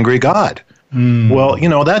of an angry God. Well, you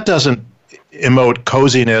know, that doesn't emote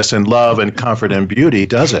coziness and love and comfort and beauty,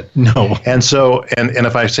 does it? No. And so, and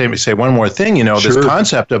if I say one more thing, you know, Sure. This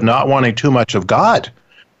concept of not wanting too much of God,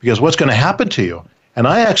 because what's going to happen to you? And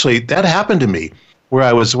that happened to me, when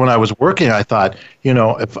I was working, I thought, you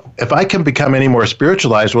know, if I can become any more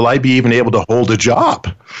spiritualized, will I be even able to hold a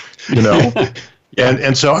job? You know? Yeah.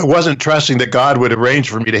 And so I wasn't trusting that God would arrange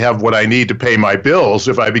for me to have what I need to pay my bills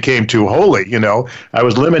if I became too holy, you know. I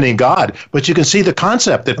was limiting God. But you can see the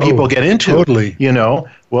concept that people get into. Totally. You know,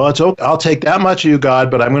 well, it's okay. I'll take that much of you,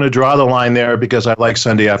 God, but I'm going to draw the line there because I like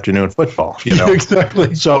Sunday afternoon football, you know.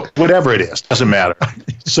 Exactly. So whatever it is, doesn't matter.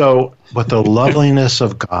 So, but the loveliness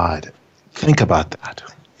of God, think about that.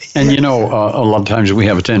 And, you know, a lot of times we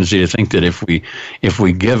have a tendency to think that if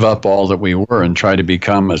we give up all that we were and try to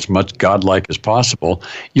become as much godlike as possible,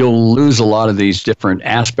 you'll lose a lot of these different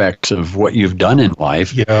aspects of what you've done in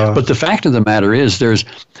life. Yeah. But the fact of the matter is there's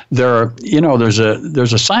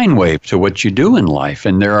a sine wave to what you do in life,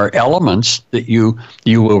 and there are elements that you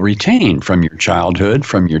will retain from your childhood,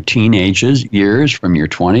 from your teenage years, from your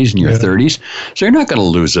 20s and your 30s. So you're not going to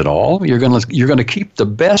lose it all. You're going to keep the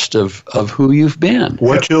best of who you've been.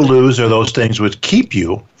 What you'll lose are those things which keep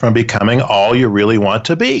you from becoming all you really want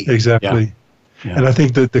to be. Exactly. Yeah. And I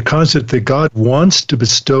think that the concept that God wants to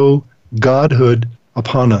bestow godhood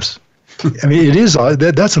upon us. I mean, it is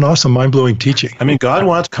that's an awesome, mind-blowing teaching. I mean, God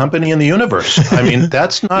wants company in the universe. I mean,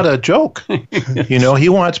 that's not a joke. You know, He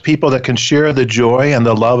wants people that can share the joy and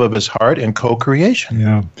the love of His heart in co-creation.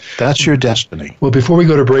 Yeah. That's your destiny. Well, before we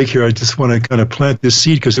go to break here, I just want to kind of plant this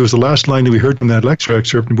seed because it was the last line that we heard from that lecture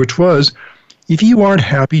excerpt, which was, if you aren't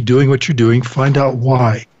happy doing what you're doing, find out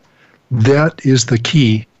why. That is the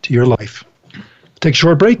key to your life. Take a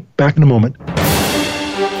short break. Back in a moment.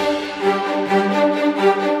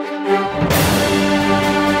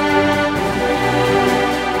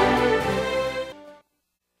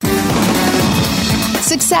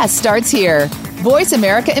 Success starts here.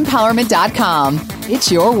 VoiceAmericaEmpowerment.com.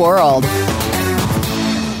 It's your world.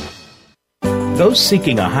 Those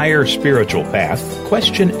seeking a higher spiritual path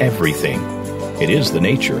question everything. It is the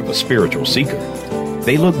nature of a spiritual seeker.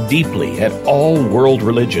 They look deeply at all world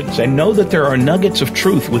religions and know that there are nuggets of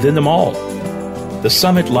truth within them all. The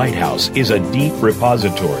Summit Lighthouse is a deep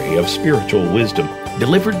repository of spiritual wisdom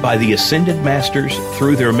delivered by the Ascended Masters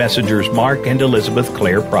through their messengers Mark and Elizabeth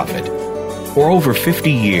Clare Prophet. For over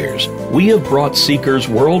 50 years, we have brought seekers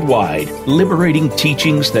worldwide liberating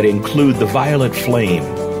teachings that include the violet flame,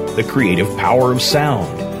 the creative power of sound,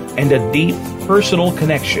 and a deep personal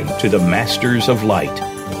connection to the Masters of Light.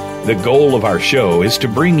 The goal of our show is to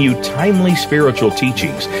bring you timely spiritual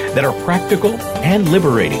teachings that are practical and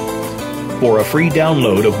liberating. For a free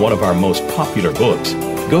download of one of our most popular books,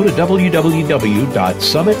 go to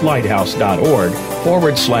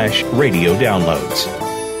www.summitlighthouse.org/radio downloads.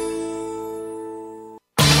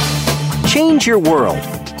 Change your world.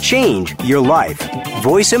 Change your life.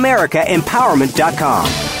 VoiceAmericaEmpowerment.com.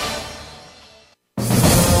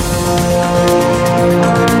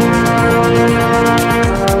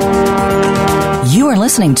 You are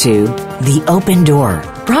listening to The Open Door,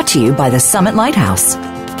 brought to you by the Summit Lighthouse.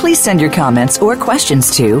 Please send your comments or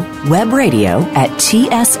questions to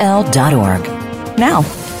webradio@tsl.org. Now,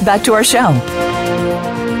 back to our show.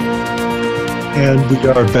 And we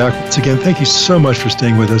are back once again. Thank you so much for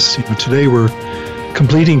staying with us. Today we're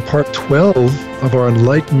completing part 12 of our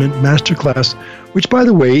Enlightenment Masterclass, which, by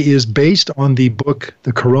the way, is based on the book,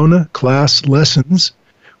 The Corona Class Lessons,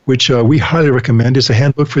 which we highly recommend. It's a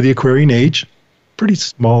handbook for the Aquarian Age. Pretty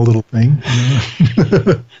small little thing.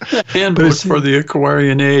 Handbook for the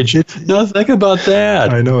Aquarian Age. No, think about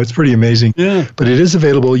that. I know, it's pretty amazing. Yeah. But it is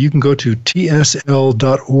available. You can go to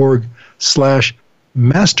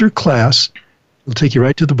tsl.org/masterclass. It'll take you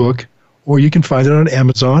right to the book. Or you can find it on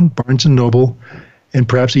Amazon, Barnes & Noble, and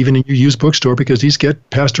perhaps even in your used bookstore, because these get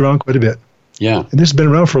passed around quite a bit. Yeah. And this has been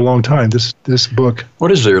around for a long time, this book.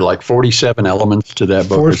 What is there, like 47 elements to that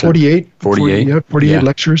book? 48. 48? 48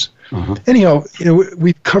 lectures. Uh-huh. Anyhow,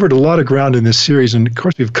 we've covered a lot of ground in this series, and of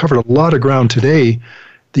course we've covered a lot of ground today.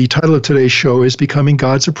 The title of today's show is Becoming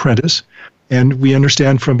God's Apprentice, and we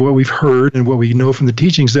understand from what we've heard and what we know from the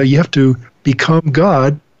teachings that you have to become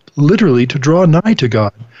God, literally, to draw nigh to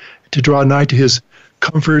God, to draw nigh to His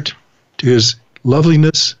comfort, to His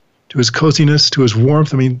loveliness, to His coziness, to His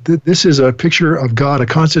warmth. I mean, this is a picture of God, a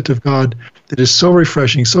concept of God that is so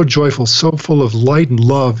refreshing, so joyful, so full of light and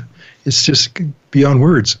love. It's just beyond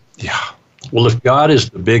words. Yeah. Well, if God is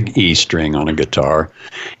the big E string on a guitar,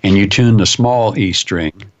 and you tune the small E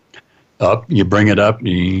string up, you bring it up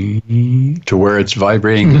to where it's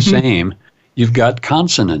vibrating the same, you've got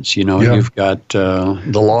consonance, you've got the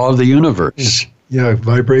law of the universe. Yeah,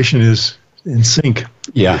 vibration is in sync.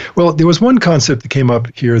 Yeah. Well, there was one concept that came up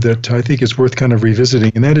here that I think is worth kind of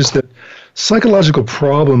revisiting, and that is that psychological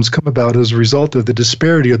problems come about as a result of the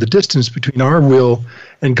disparity or the distance between our will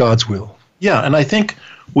and God's will. Yeah, and I think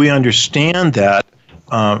we understand that,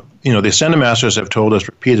 the Ascended Masters have told us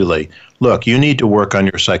repeatedly, look, you need to work on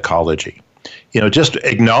your psychology. Just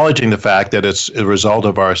acknowledging the fact that it's a result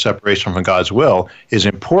of our separation from God's will is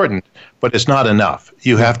important, but it's not enough.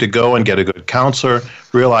 You have to go and get a good counselor,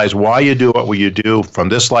 realize why you do what you do from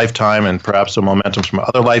this lifetime and perhaps the momentums from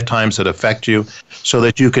other lifetimes that affect you, so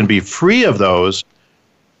that you can be free of those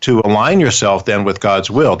to align yourself then with God's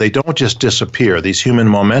will. They don't just disappear, these human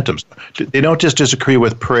momentums. They don't just disagree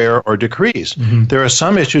with prayer or decrees. Mm-hmm. There are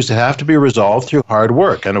some issues that have to be resolved through hard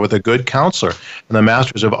work and with a good counselor. And the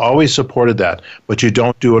Masters have always supported that, but you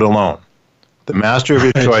don't do it alone. The Master of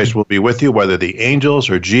your choice will be with you, whether the angels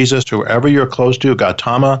or Jesus, whoever you're close to,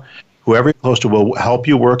 Gautama, whoever you're close to will help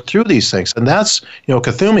you work through these things. And that's,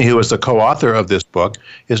 Kuthumi, who is the co-author of this book,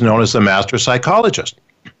 is known as the Master Psychologist.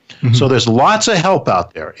 Mm-hmm. So there's lots of help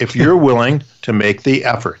out there if you're willing to make the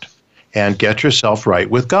effort and get yourself right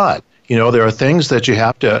with God. There are things that you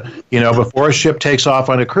have to, before a ship takes off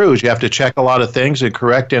on a cruise, you have to check a lot of things and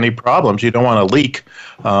correct any problems. You don't want to leak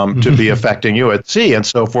to be affecting you at sea and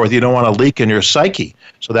so forth. You don't want to leak in your psyche.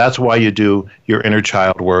 So that's why you do your inner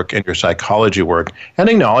child work and your psychology work, and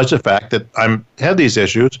acknowledge the fact that I have these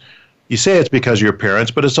issues. You say it's because of your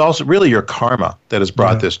parents, but it's also really your karma that has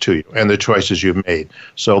brought this to you and the choices you've made.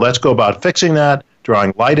 So let's go about fixing that,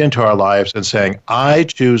 drawing light into our lives and saying, I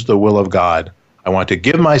choose the will of God. I want to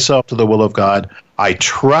give myself to the will of God. I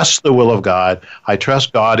trust the will of God. I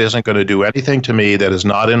trust God isn't going to do anything to me that is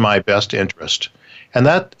not in my best interest. And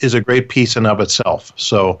that is a great piece in of itself.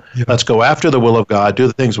 So let's go after the will of God, do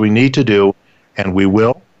the things we need to do, and we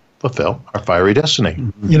will. fulfill our fiery destiny.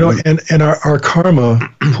 You know, and our karma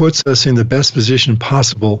puts us in the best position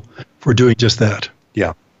possible for doing just that.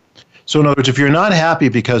 Yeah. So in other words, if you're not happy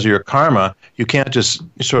because of your karma, you can't just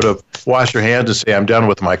sort of wash your hands and say, I'm done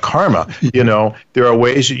with my karma. You know, there are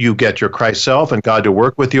ways that you get your Christ self and God to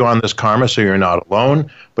work with you on this karma so you're not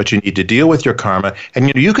alone, but you need to deal with your karma. And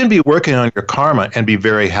you know, you can be working on your karma and be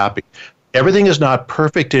very happy. Everything is not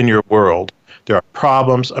perfect in your world. There are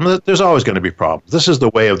problems. I mean, there's always going to be problems. This is the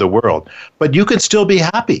way of the world. But you can still be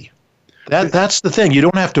happy. That's the thing. You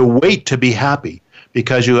don't have to wait to be happy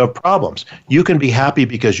because you have problems. You can be happy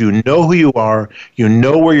because you know who you are, you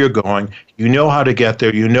know where you're going, you know how to get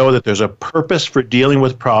there, you know that there's a purpose for dealing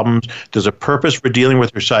with problems, there's a purpose for dealing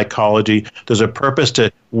with your psychology, there's a purpose to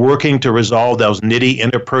working to resolve those nitty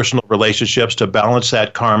interpersonal relationships to balance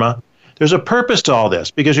that karma. There's a purpose to all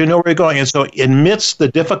this because you know where you're going. And so amidst the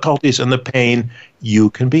difficulties and the pain,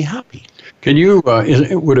 you can be happy. Can you,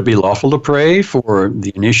 would it be lawful to pray for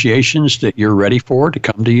the initiations that you're ready for to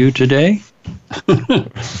come to you today?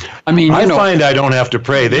 I mean, I find I don't have to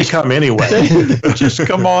pray. They come anyway. Just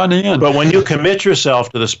come on in. But when you commit yourself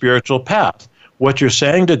to the spiritual path, what you're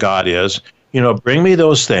saying to God is, you know, bring me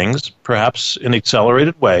those things, perhaps in an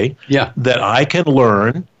accelerated way, that I can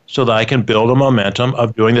learn so that I can build a momentum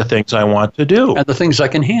of doing the things I want to do. And the things I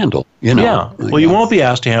can handle, you know. Yeah. Well, you won't be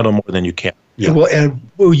asked to handle more than you can. Yeah.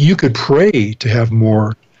 Well, you could pray to have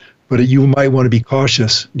more, but you might want to be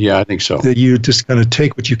cautious. Yeah, I think so. That you just kind of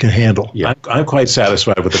take what you can handle. Yeah, I'm quite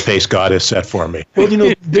satisfied with the pace God has set for me. Well, you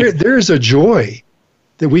know, there's a joy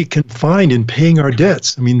that we can find in paying our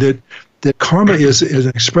debts. I mean, that karma is an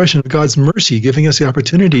expression of God's mercy, giving us the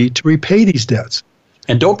opportunity to repay these debts.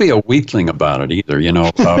 And don't be a weakling about it either. You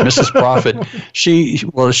know, Mrs. Prophet,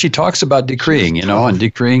 she talks about decreeing, you know, and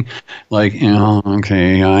decreeing like, you know,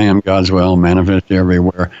 okay, I am God's will, manifest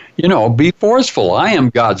everywhere. You know, be forceful. I am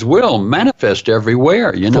God's will, manifest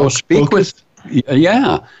everywhere. You know, speak with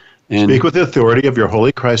the authority of your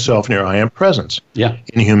holy Christ self and your I am presence. Yeah.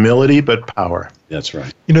 In humility but power. That's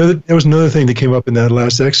right. You know, there was another thing that came up in that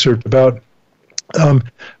last excerpt about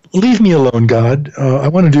leave me alone, God. I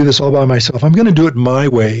want to do this all by myself. I'm going to do it my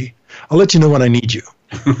way. I'll let you know when I need you.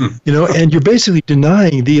 You know, and you're basically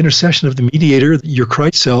denying the intercession of the mediator, your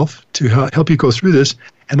Christ self, to help you go through this.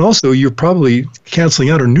 And also, you're probably canceling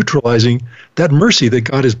out or neutralizing that mercy that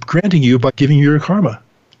God is granting you by giving you your karma.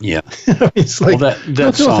 Yeah. It's like,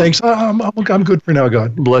 no, thanks. I'm good for now,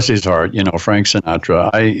 God. Bless his heart. You know, Frank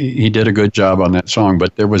Sinatra, he did a good job on that song,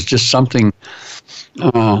 but there was just something,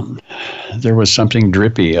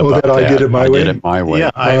 drippy about that. I did it my way? I did it my way. Yeah,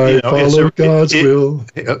 I follow God's will.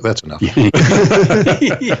 That's enough.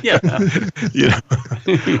 Yeah.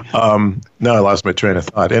 No, I lost my train of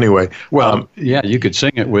thought. Anyway. Well, you could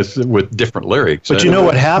sing it with different lyrics. But you know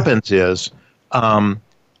what happens is,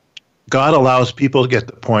 God allows people to get to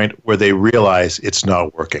the point where they realize it's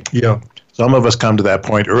not working. Yeah. Some of us come to that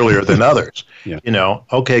point earlier than others. Yeah. You know,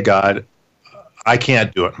 okay, God, I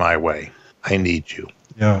can't do it my way. I need you.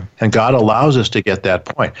 Yeah. And God allows us to get that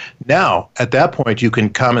point. Now, at that point, you can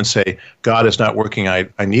come and say, God, it's not working. I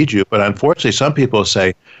need you. But unfortunately, some people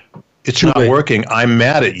say, it's not working. I'm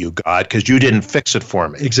mad at you, God, because you didn't fix it for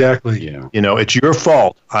me. Exactly. Yeah. You know, it's your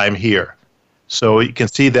fault. I'm here. So you can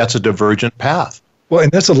see that's a divergent path. Well,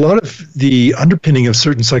 and that's a lot of the underpinning of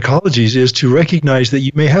certain psychologies is to recognize that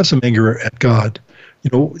you may have some anger at God. You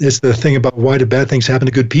know, it's the thing about why do bad things happen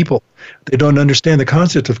to good people? They don't understand the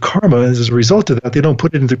concept of karma, and as a result of that, they don't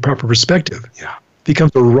put it into proper perspective. Yeah. It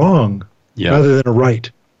becomes a wrong rather than a right.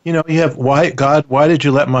 You know, you have, why did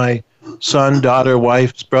you let my son, daughter,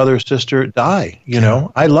 wife, brother, sister die? You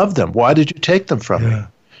know, I love them. Why did you take them from me?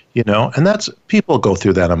 You know, and that's, people go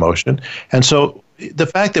through that emotion. And so the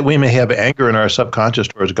fact that we may have anger in our subconscious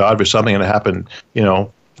towards God for something that happened,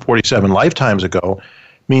 47 lifetimes ago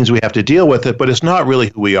means we have to deal with it, but it's not really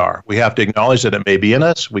who we are. We have to acknowledge that it may be in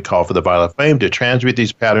us. We call for the violet flame to transmute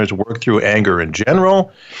these patterns, work through anger in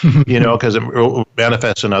general, because it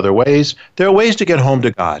manifests in other ways. There are ways to get home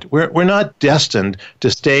to God. We're not destined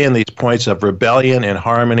to stay in these points of rebellion,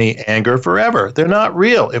 inharmony, anger forever. They're not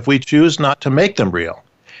real if we choose not to make them real.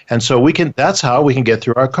 And so that's how we can get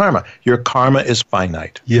through our karma. Your karma is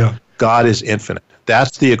finite. Yeah. God is infinite.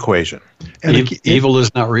 That's the equation. And evil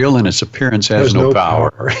is not real and its appearance has no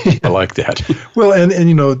power. I like that. Well, and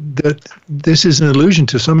that this is an illusion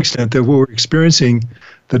to some extent that what we're experiencing,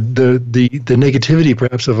 the negativity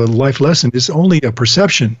perhaps of a life lesson is only a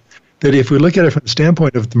perception. That if we look at it from the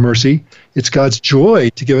standpoint of the mercy, it's God's joy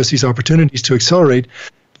to give us these opportunities to accelerate.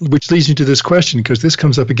 Which leads me to this question, because this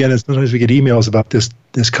comes up again, and sometimes we get emails about this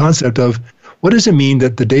concept of what does it mean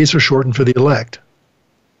that the days are shortened for the elect?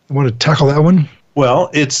 I want to tackle that one.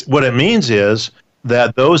 Well, what it means is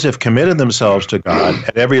that those have committed themselves to God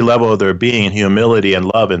at every level of their being in humility and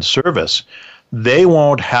love and service, they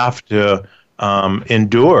won't have to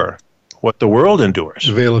endure what the world endures.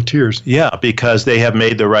 The veil of tears. Yeah, because they have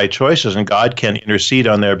made the right choices and God can intercede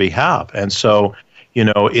on their behalf. And so,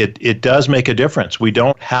 it does make a difference. We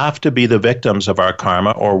don't have to be the victims of our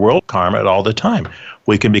karma or world karma at all the time.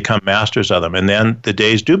 We can become masters of them, and then the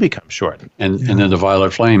days do become short. And then the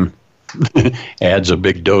violet flame adds a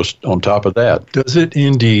big dose on top of that. Does it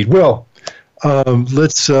indeed? Well, we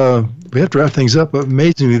have to wrap things up, but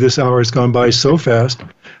amazingly, this hour has gone by so fast.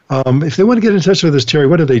 If they want to get in touch with us, Terry,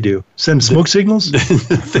 what do they do? Send smoke signals?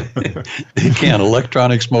 They can.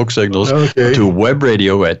 Electronic smoke signals to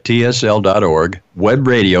webradio@tsl.org,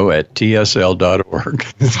 webradio@tsl.org.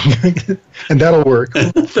 And that'll work. We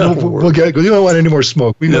don't want any more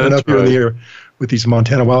smoke. We've got enough here in the air with these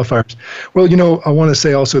Montana wildfires. Well, I want to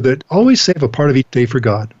say also that always save a part of each day for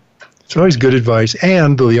God. It's always good advice.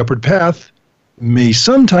 And though the upward path may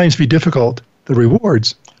sometimes be difficult, the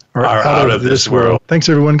rewards are out of this world. Thanks,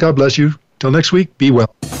 everyone. God bless you. Till next week, be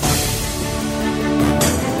well.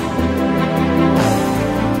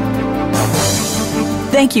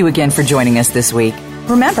 Thank you again for joining us this week.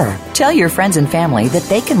 Remember, tell your friends and family that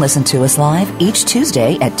they can listen to us live each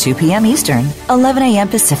Tuesday at 2 p.m. Eastern, 11 a.m.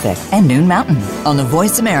 Pacific, and noon Mountain on the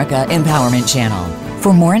Voice America Empowerment Channel.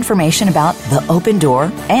 For more information about the Open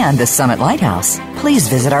Door and the Summit Lighthouse, please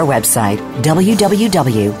visit our website,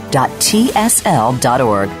 www.tsl.org.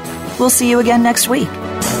 We'll see you again next week.